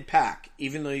start mid-pack,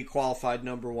 even though you qualified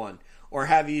number 1. Or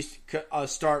have you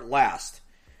start last.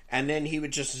 And then he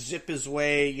would just zip his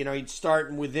way, he'd start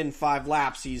and within 5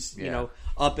 laps, he's,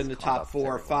 up in the top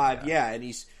 4 or 5. Yeah,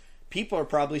 and people are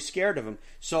probably scared of him.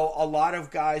 So a lot of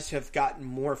guys have gotten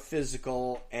more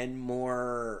physical and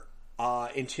more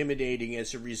intimidating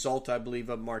as a result, I believe,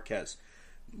 of Marquez.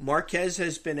 Marquez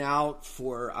has been out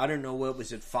for,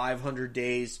 500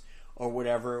 days or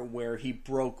whatever, where he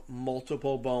broke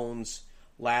multiple bones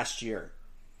last year.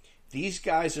 These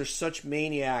guys are such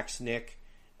maniacs, Nick.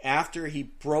 After he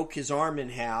broke his arm in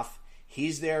half,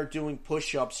 he's there doing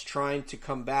push-ups trying to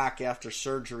come back after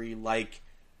surgery like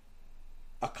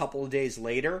a couple of days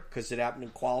later because it happened in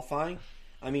qualifying.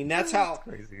 I mean, that's how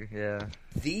crazy. Yeah.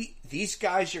 These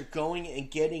guys are going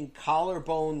and getting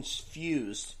collarbones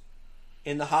fused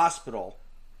in the hospital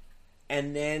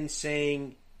and then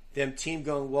saying, them team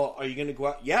going, well, are you going to go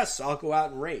out? Yes, I'll go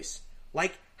out and race.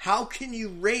 Like, how can you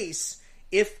race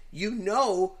if you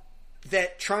know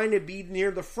that trying to be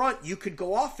near the front, you could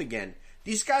go off again?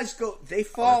 These guys they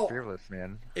fall. Fearless,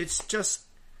 man. It's just,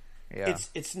 Yeah.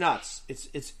 it's nuts.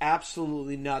 It's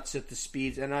absolutely nuts at the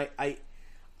speeds. And I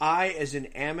as an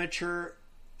amateur,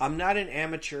 I'm not an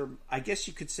amateur. I guess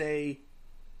you could say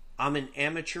I'm an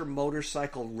amateur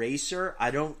motorcycle racer. I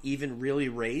don't even really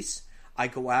race. I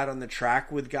go out on the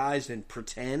track with guys and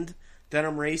pretend that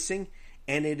I'm racing,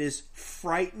 and it is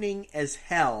frightening as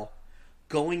hell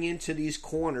going into these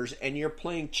corners, and you're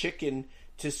playing chicken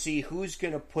to see who's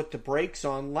going to put the brakes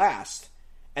on last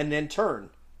and then turn.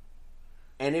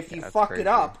 And if you fuck crazy. it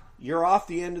up, you're off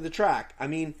the end of the track. I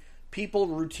mean, people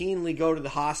routinely go to the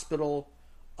hospital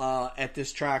at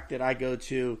this track that I go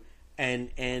to,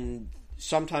 and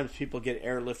sometimes people get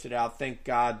airlifted out. Thank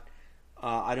God.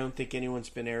 I don't think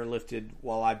anyone's been airlifted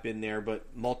while I've been there, but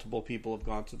multiple people have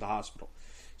gone to the hospital.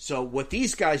 So what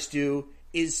these guys do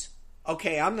is,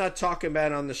 okay, I'm not talking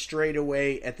about on the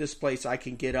straightaway at this place I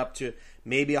can get up to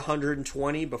maybe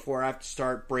 120 before I have to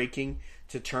start braking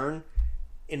to turn.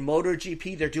 In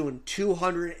MotoGP, they're doing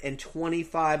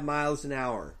 225 miles an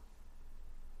hour.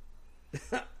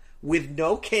 With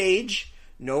no cage,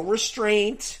 no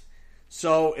restraint.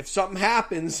 So if something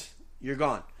happens, you're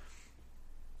gone.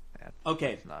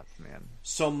 Okay. That's nuts, man.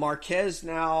 So Marquez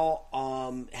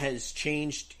now has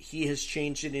changed. He has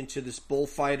changed it into this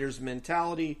bullfighter's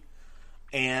mentality,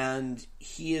 and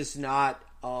he is not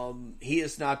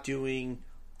doing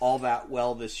all that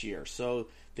well this year. So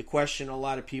the question a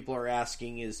lot of people are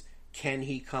asking is, can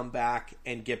he come back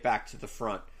and get back to the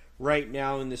front? Right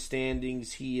now in the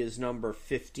standings, he is number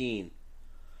 15.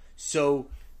 So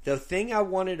the thing I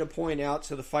wanted to point out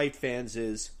to the fight fans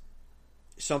is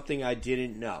something I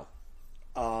didn't know.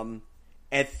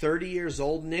 At 30 years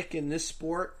old, Nick, in this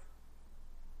sport,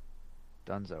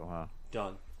 Dunzo, huh?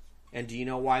 done. And do you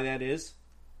know why that is?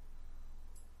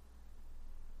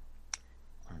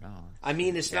 I don't know. I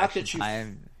mean, it's not that you.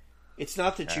 Time, It's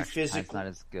not that you time's physically. not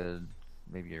as good.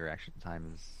 Maybe your reaction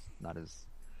time is not as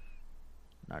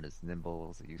nimble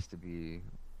as it used to be.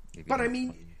 Maybe But I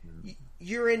mean,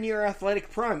 you're in your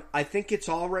athletic prime. I think it's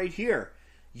all right here.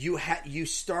 You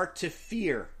start to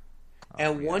fear,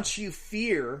 and once you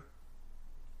fear,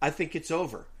 I think it's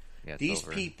over. Yeah, it's These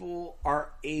over. people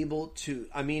are able to.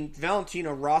 I mean,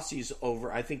 Valentino Rossi's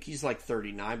over. I think he's like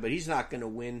 39, but he's not going to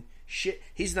win shit.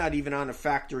 He's not even on a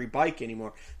factory bike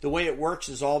anymore. The way it works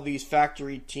is all these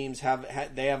factory teams have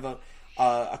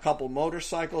a couple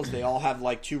motorcycles. They all have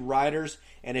like two riders,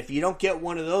 and if you don't get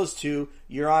one of those two,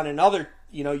 you're on another.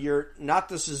 You know, you're not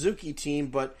the Suzuki team,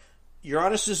 but you're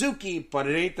on a Suzuki, but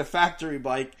it ain't the factory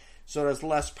bike, so there's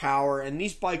less power. And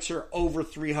these bikes are over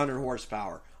 300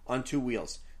 horsepower on two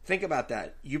wheels. Think about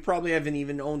that. You probably haven't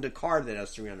even owned a car that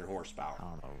has 300 horsepower. I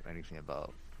don't know anything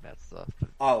about that stuff.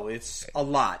 Oh, it's a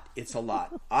lot. It's a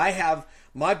lot.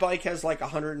 My bike has like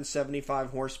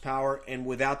 175 horsepower, and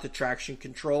without the traction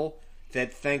control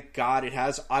that, thank God, it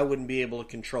has, I wouldn't be able to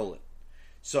control it.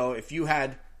 So if you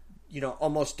had,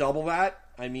 almost double that,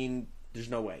 I mean, there's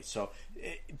no way. So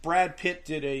Brad Pitt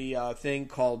did a thing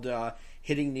called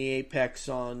Hitting the Apex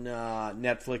on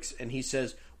Netflix, and he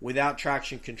says without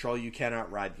traction control, you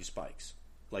cannot ride these bikes.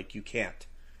 Like, you can't,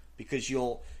 because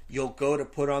you'll go to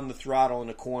put on the throttle in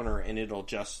a corner, and it'll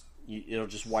just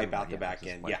wipe out the back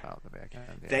end. Yeah. Out the back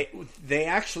end, yeah. They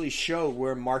actually show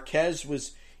where Marquez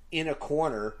was in a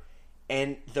corner,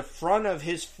 and the front of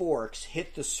his forks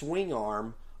hit the swing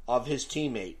arm of his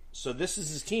teammate. So this is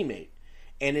his teammate,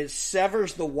 and it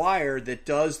severs the wire that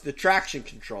does the traction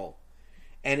control.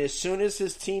 And as soon as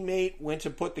his teammate went to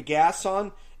put the gas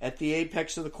on at the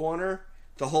apex of the corner,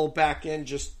 the whole back end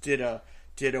just did a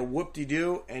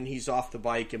whoop-de-doo, and he's off the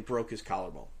bike and broke his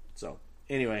collarbone. So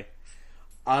anyway,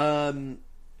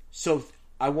 so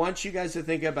I want you guys to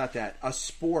think about that. A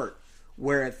sport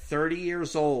where at 30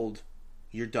 years old,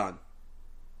 you're done.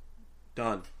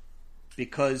 Done.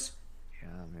 Because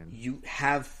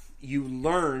you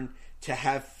learn to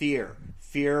have fear.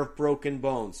 Fear of broken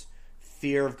bones.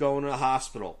 Fear of going to the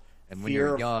hospital. And when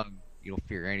you're young, you don't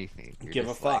fear anything. You're give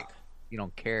just a fuck. Like, you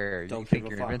don't care. Don't you think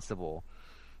give a you're fuck. invincible.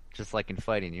 just like in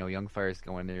fighting, young fighters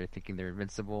go in there thinking they're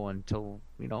invincible until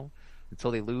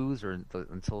they lose or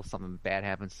until something bad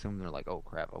happens to them. They're like, oh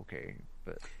crap, okay.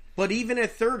 But even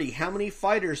at 30, how many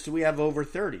fighters do we have over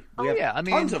 30? We have I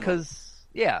mean, tons of them. because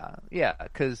you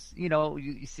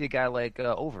see a guy like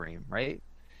Overeem, right?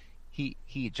 He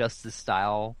adjusts his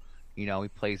style. He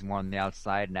plays more on the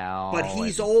outside now. But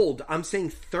he's old. I'm saying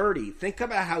 30. Think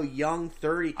about how young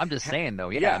 30. I'm just saying though.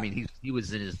 Yeah, I mean he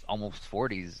was in his almost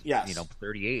 40s. Yes.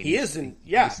 38. He isn't.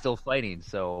 Yeah. He's still fighting.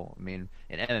 So I mean,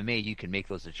 in MMA you can make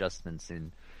those adjustments.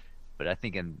 But I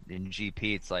think in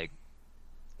GP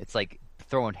it's like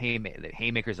throwing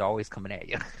haymakers are always coming at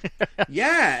you.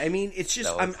 Yeah, I mean it's just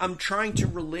So I'm trying to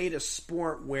relate a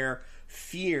sport where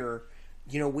fear.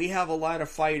 We have a lot of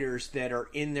fighters that are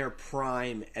in their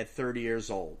prime at 30 years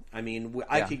old. I mean,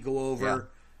 I could go over,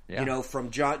 Yeah.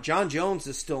 From John Jones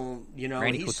is still,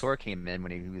 Randy he's Couture came in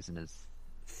when he was in his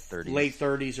 30s, late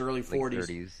 30s, early late 40s.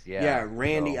 30s. Yeah,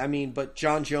 Randy. So- I mean, but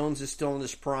John Jones is still in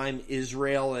his prime.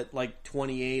 Israel at like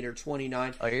 28 or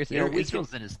 29.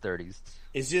 Israel's in his 30s.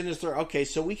 Is in his third. Okay,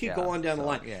 so we could Yeah, go on down the so,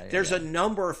 line. yeah, There's yeah. a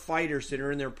number of fighters that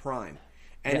are in their prime,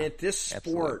 and Yeah, at this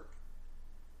sport,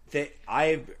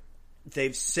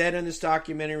 they've said in this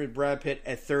documentary with Brad Pitt,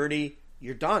 at 30,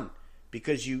 you're done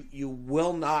because you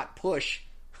will not push,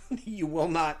 you will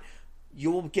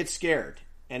get scared,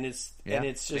 and it's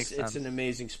makes just it's an sense.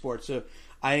 amazing sport. So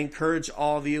I encourage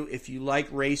all of you, if you like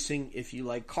racing, if you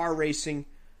like car racing,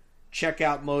 check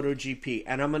out MotoGP.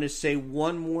 And I'm going to say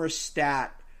one more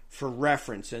stat for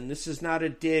reference, and this is not a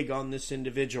dig on this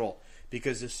individual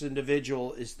because this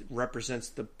individual represents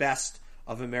the best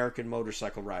of American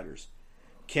motorcycle riders.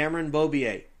 Cameron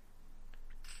Bobier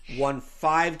won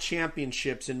 5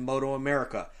 championships in Moto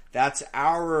America. That's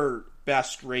our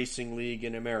best racing league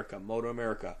in America, Moto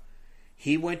America.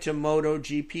 He went to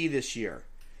MotoGP this year.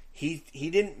 He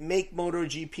didn't make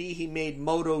MotoGP, he made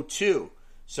Moto 2.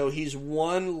 So he's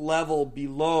one level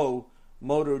below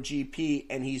MotoGP,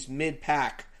 and he's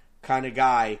mid-pack kind of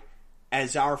guy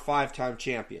as our 5-time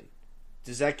champion.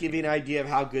 Does that give you an idea of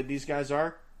how good these guys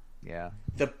are? Yeah.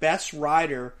 The best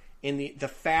rider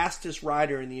the fastest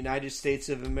rider in the United States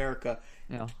of America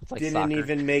It's like didn't soccer.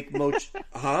 even make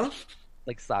huh?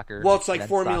 Like soccer. Well, it's like then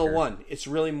Formula soccer. One. It's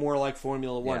really more like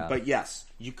Formula One. Yeah. But yes,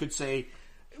 you could say,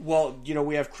 well,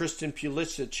 we have Christian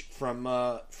Pulisic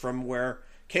from where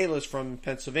Kayla's from,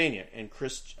 Pennsylvania, and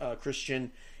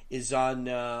Christian is on.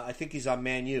 I think he's on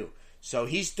Man U. So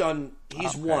he's won.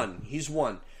 He's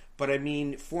won. But I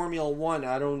mean, Formula One,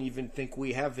 I don't even think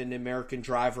we have an American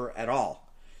driver at all.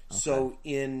 Okay. So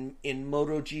in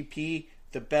MotoGP,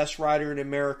 the best rider in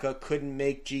America couldn't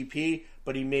make GP,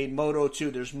 but he made Moto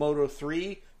 2. There's Moto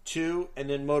 3, 2, and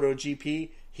then MotoGP.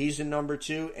 He's in number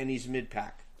 2, and he's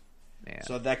mid-pack. Man.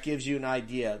 So that gives you an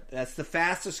idea. That's the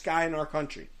fastest guy in our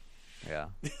country. Yeah.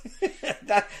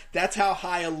 That's how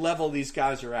high a level these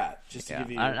guys are at. Just to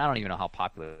give you. I don't even know how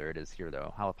popular it is here,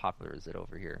 though. How popular is it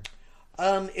over here?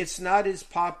 It's not as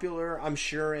popular, I'm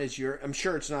sure, as Europe. I'm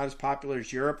sure it's not as popular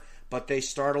as Europe, but they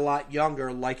start a lot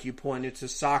younger, like you pointed to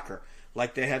soccer.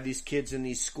 Like they have these kids in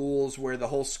these schools where the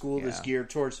whole school is geared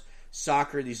towards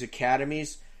soccer, these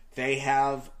academies. They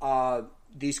have,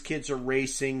 these kids are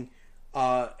racing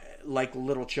like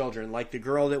little children. Like the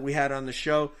girl that we had on the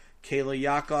show, Kayla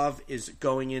Yakov, is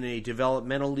going in a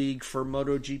developmental league for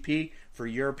MotoGP, for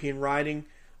European riding.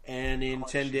 And in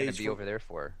 10 days... Going to be over there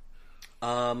for?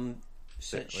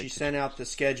 She sent out the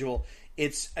schedule.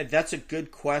 That's a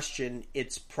good question.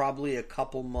 It's probably a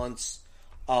couple months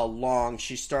long.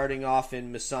 She's starting off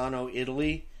in Misano,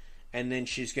 Italy, and then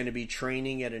she's going to be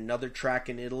training at another track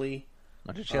in Italy.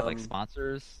 Did she have like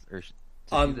sponsors or?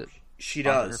 She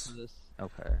does. For this?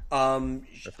 Okay.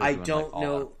 I don't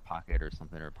know. Out of pocket or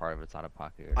something, or part of it's out of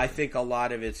pocket. I think a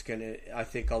lot of it's gonna. I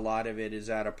think a lot of it is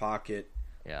out of pocket.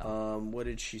 Yeah. What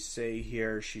did she say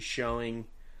here? She's showing.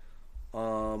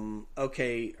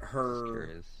 Okay,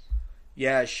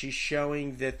 she's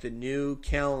showing that the new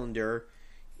calendar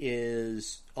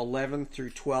is 11th through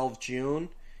 12 June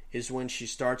is when she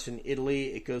starts in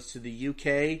Italy. It goes to the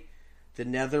UK, the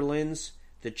Netherlands,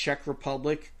 the Czech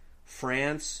Republic,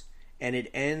 France, and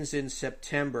it ends in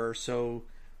September. So,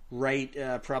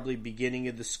 probably beginning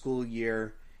of the school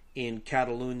year in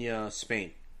Catalonia,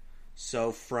 Spain.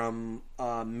 So from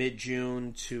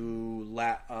mid-June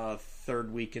to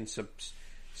third week in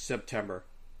September.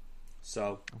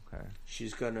 So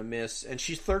she's going to miss. And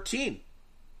she's 13.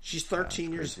 She's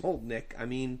 13 years old, Nick. I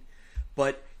mean,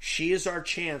 but she is our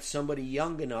chance, somebody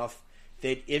young enough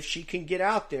that if she can get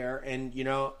out there, and,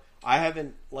 I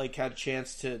haven't, had a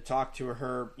chance to talk to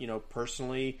her,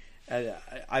 personally.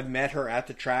 I've met her at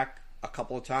the track a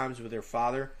couple of times with her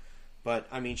father. But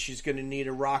I mean, she's going to need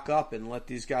to rock up and let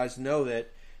these guys know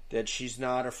that she's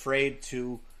not afraid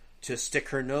to stick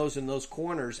her nose in those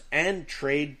corners and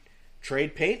trade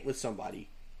paint with somebody,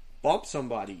 bump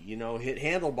somebody, hit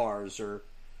handlebars, or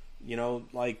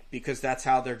because that's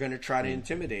how they're going to try to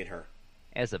intimidate her.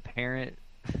 As a parent,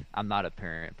 I'm not a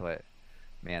parent, but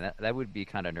man, that would be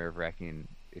kind of nerve-wracking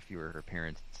if you were her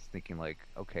parents, thinking like,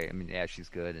 okay, I mean, yeah, she's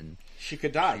good, and she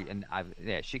could die,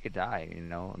 she could die.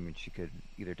 I mean, she could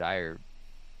either die or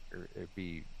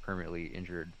be permanently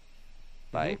injured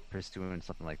by pursuing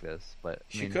something like this. But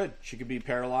she could be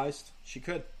paralyzed. She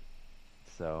could.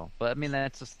 So, but I mean,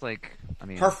 that's just like,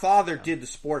 her father did the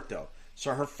sport though,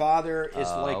 so her father is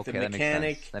the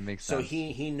mechanic. That makes sense. So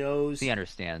he knows. He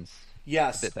understands.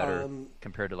 Yes, a bit better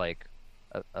compared to like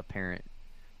a parent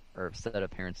or a set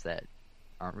of parents that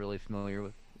aren't really familiar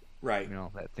with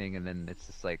that thing, and then it's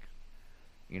just like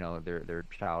their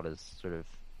child is sort of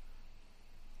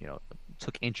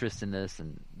took interest in this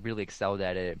and really excelled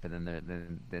at it, but then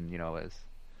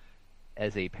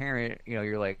as a parent,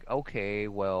 you're like, okay,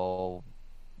 well,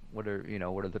 what are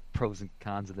the pros and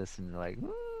cons of this, and you're like,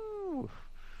 ooh.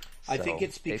 I think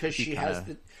it's because she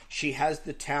has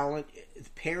the talent.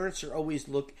 Parents are always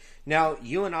now.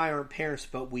 You and I aren't parents,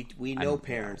 but we know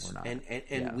parents,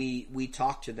 and we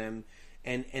talk to them,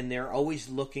 and they're always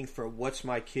looking for what's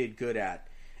my kid good at.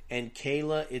 And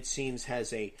Kayla, it seems,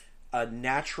 has a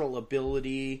natural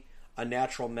ability, a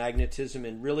natural magnetism,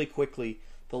 and really quickly.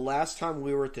 The last time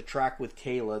we were at the track with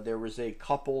Kayla, there was a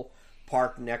couple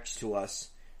parked next to us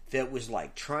that was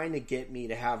like trying to get me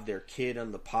to have their kid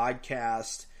on the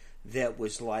podcast. That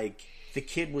was like, the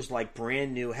kid was like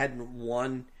brand new, hadn't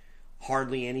won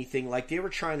hardly anything. Like they were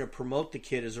trying to promote the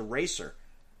kid as a racer.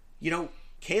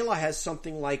 Kayla has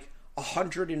something like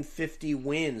 150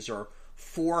 wins or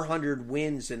 400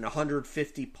 wins and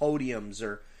 150 podiums,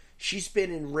 or she's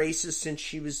been in races since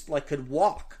she was like could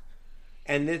walk.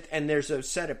 And there's a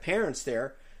set of parents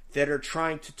there that are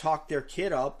trying to talk their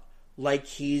kid up like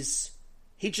he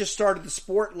just started the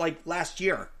sport like last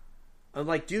year. I'm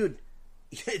like, dude,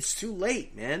 it's too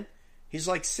late, man. He's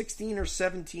like 16 or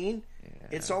 17. Yeah.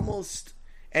 It's almost...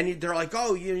 And they're like,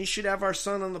 oh, you should have our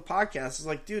son on the podcast. It's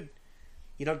like, dude,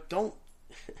 don't...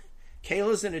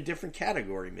 Kayla's in a different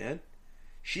category, man.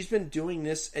 She's been doing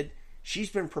this, and she's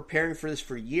been preparing for this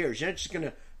for years. You're not just going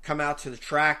to come out to the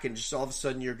track and just all of a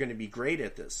sudden you're going to be great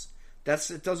at this.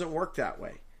 It doesn't work that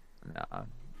way. No.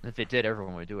 If it did,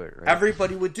 everyone would do it, right?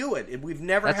 Everybody would do it. And we've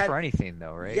never That's for anything,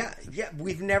 though, right? Yeah.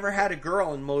 We've never had a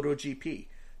girl in MotoGP.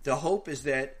 The hope is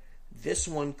that this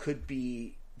one could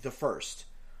be the first.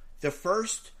 The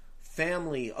first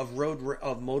family of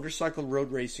motorcycle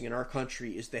road racing in our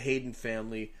country is the Hayden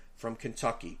family from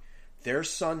Kentucky. Their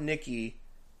son, Nicky,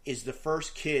 is the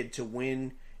first kid to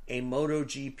win a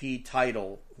MotoGP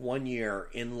title 1 year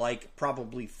in like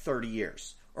probably 30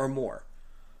 years or more.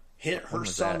 Her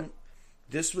son...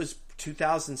 This was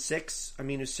 2006. I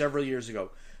mean, it was several years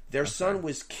ago. Their son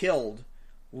was killed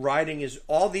riding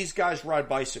all these guys ride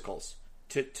bicycles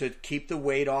to keep the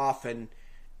weight off and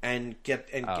get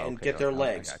their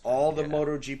legs. All the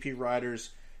MotoGP riders,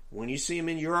 when you see them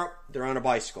in Europe, they're on a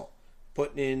bicycle.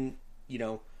 Putting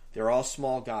in, they're all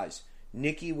small guys.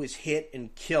 Nicky was hit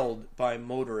and killed by a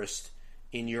motorist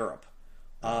in Europe.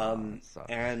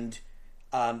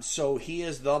 So he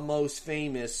is the most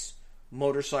famous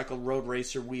motorcycle road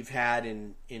racer we've had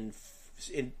in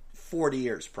 40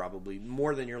 years, probably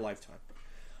more than your lifetime.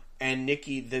 And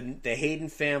Nicky, the Hayden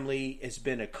family has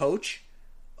been a coach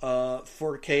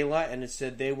for Kayla, and it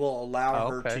said they will allow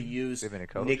her to use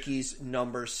Nicky's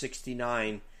number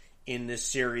 69 in this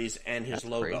series and his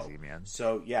logo. Crazy, man.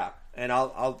 So yeah, and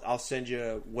I'll send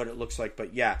you what it looks like.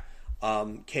 But yeah,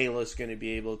 Kayla's going to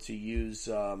be able to use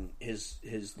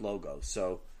his logo.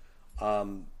 So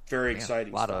very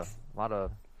exciting stuff.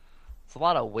 It's a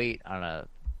lot of weight on a,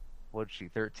 what's she,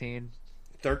 13?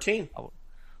 13. A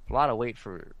lot of weight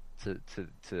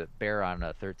to bear on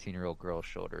a 13-year-old girl's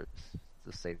shoulders,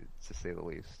 to say the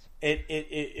least.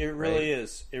 It really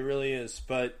is. It really is.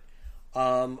 But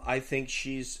I think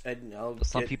she's.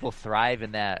 Some people thrive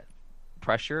in that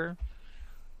pressure.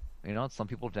 Some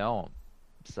people don't.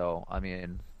 So I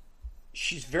mean,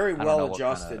 she's very well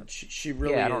adjusted. She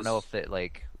really. Yeah, is. I don't know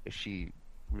if she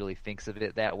really thinks of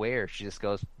it that way, or she just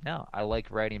goes, no, I like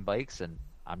riding bikes and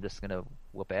I'm just gonna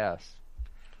whoop ass.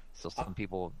 So some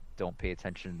people don't pay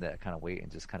attention to that kind of weight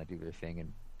and just kind of do their thing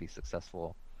and be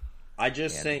successful. I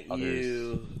just sent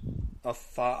you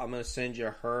I'm gonna send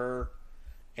you her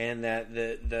and that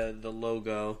the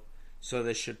logo, so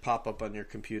this should pop up on your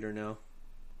computer now.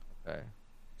 Okay.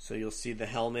 So you'll see the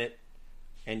helmet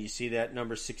and you see that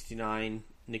number 69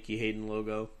 Nicky Hayden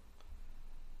logo.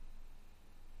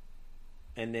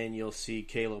 and then you'll see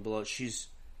Kayla below. She's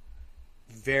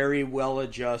very well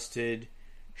adjusted.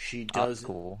 She does That's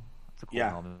cool. That's a cool Yeah.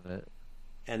 helmet.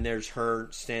 and there's her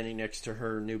standing next to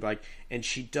her new bike, and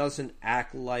she doesn't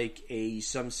act like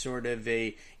some sort of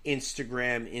a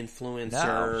Instagram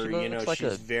influencer. No, she looks like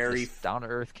she's a very down to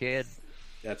earth kid.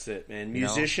 That's it, man. You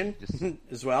know, Musician just-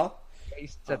 as well. You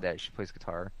said that she plays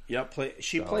guitar. Yep,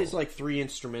 she So- plays like 3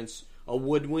 instruments: a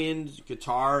woodwind,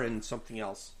 guitar, and something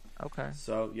else. Okay.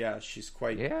 So yeah, she's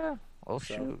quite. Yeah. Well,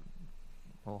 So- shoot.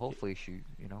 Well, hopefully she,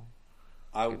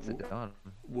 I gets it done.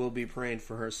 will be praying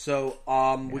for her. So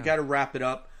we Yeah. got to wrap it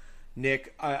up.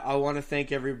 Nick, I want to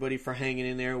thank everybody for hanging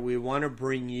in there. We want to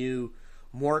bring you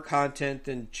more content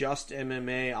than just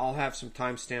MMA. I'll have some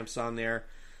timestamps on there.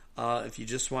 If you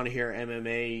just want to hear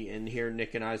MMA and hear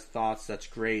Nick and I's thoughts, that's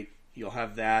great. You'll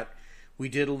have that. We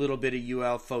did a little bit of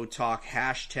UFO talk.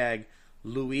 Hashtag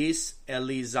Luis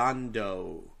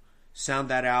Elizondo. Sound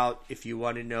that out if you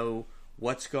want to know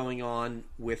what's going on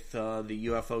with the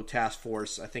UFO task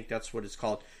force. I think that's what it's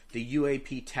called. The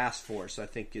UAP task force, I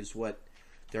think, is what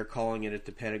they're calling it at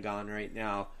the Pentagon right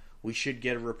now. We should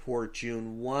get a report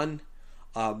June 1.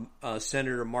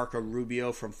 Senator Marco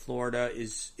Rubio from Florida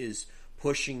is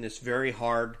pushing this very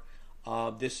hard.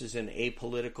 This is an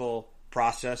apolitical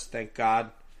process, thank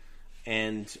God.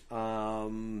 And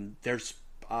there's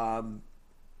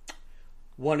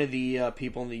one of the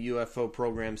people in the UFO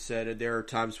program said there are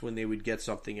times when they would get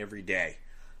something every day.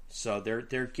 So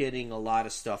they're getting a lot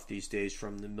of stuff these days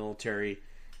from the military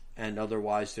and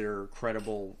otherwise. They're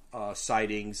credible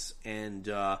sightings, and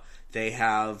they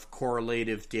have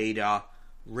correlative data,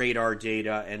 radar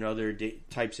data, and other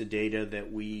types of data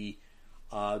that we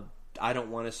I don't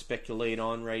want to speculate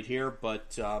on right here,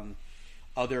 but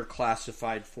other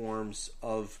classified forms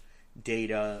of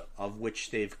data of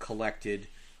which they've collected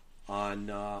on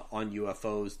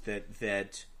UFOs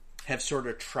that have sort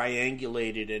of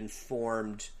triangulated and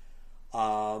formed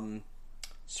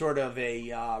sort of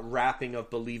a wrapping of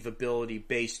believability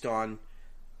based on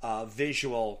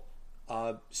visual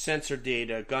sensor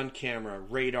data, gun camera,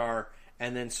 radar,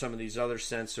 and then some of these other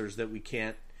sensors that we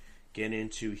can't get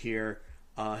into here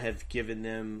have given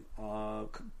them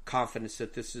confidence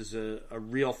that this is a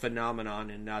real phenomenon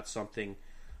and not something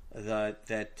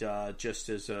that just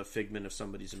is a figment of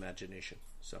somebody's imagination.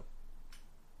 So,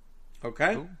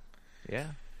 okay. Cool. Yeah.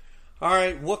 All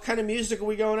right. What kind of music are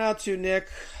we going out to, Nick?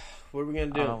 What are we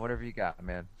going to do? Whatever you got,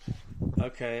 man.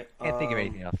 Okay. Can't think of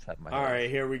anything off the top of my head. All right.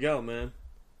 Here we go, man.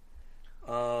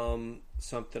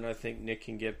 Something I think Nick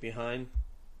can get behind.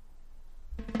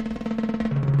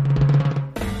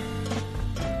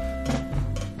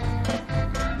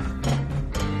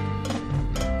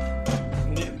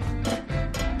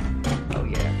 Oh,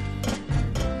 yeah.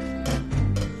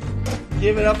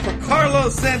 Give it up for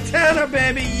Carlos Santana,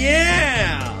 baby.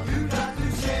 Yeah. You got to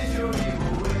change your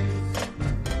evil ways,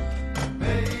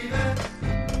 baby.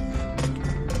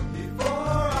 Before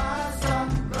I stop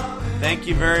loving. Thank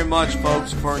you very much,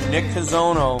 folks, for Nick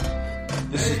Cazono.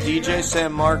 This is DJ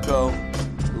San Marco,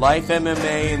 Life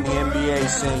MMA and the NBA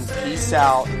saying peace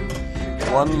out,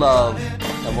 one love,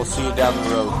 and we'll see you down the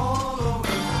road.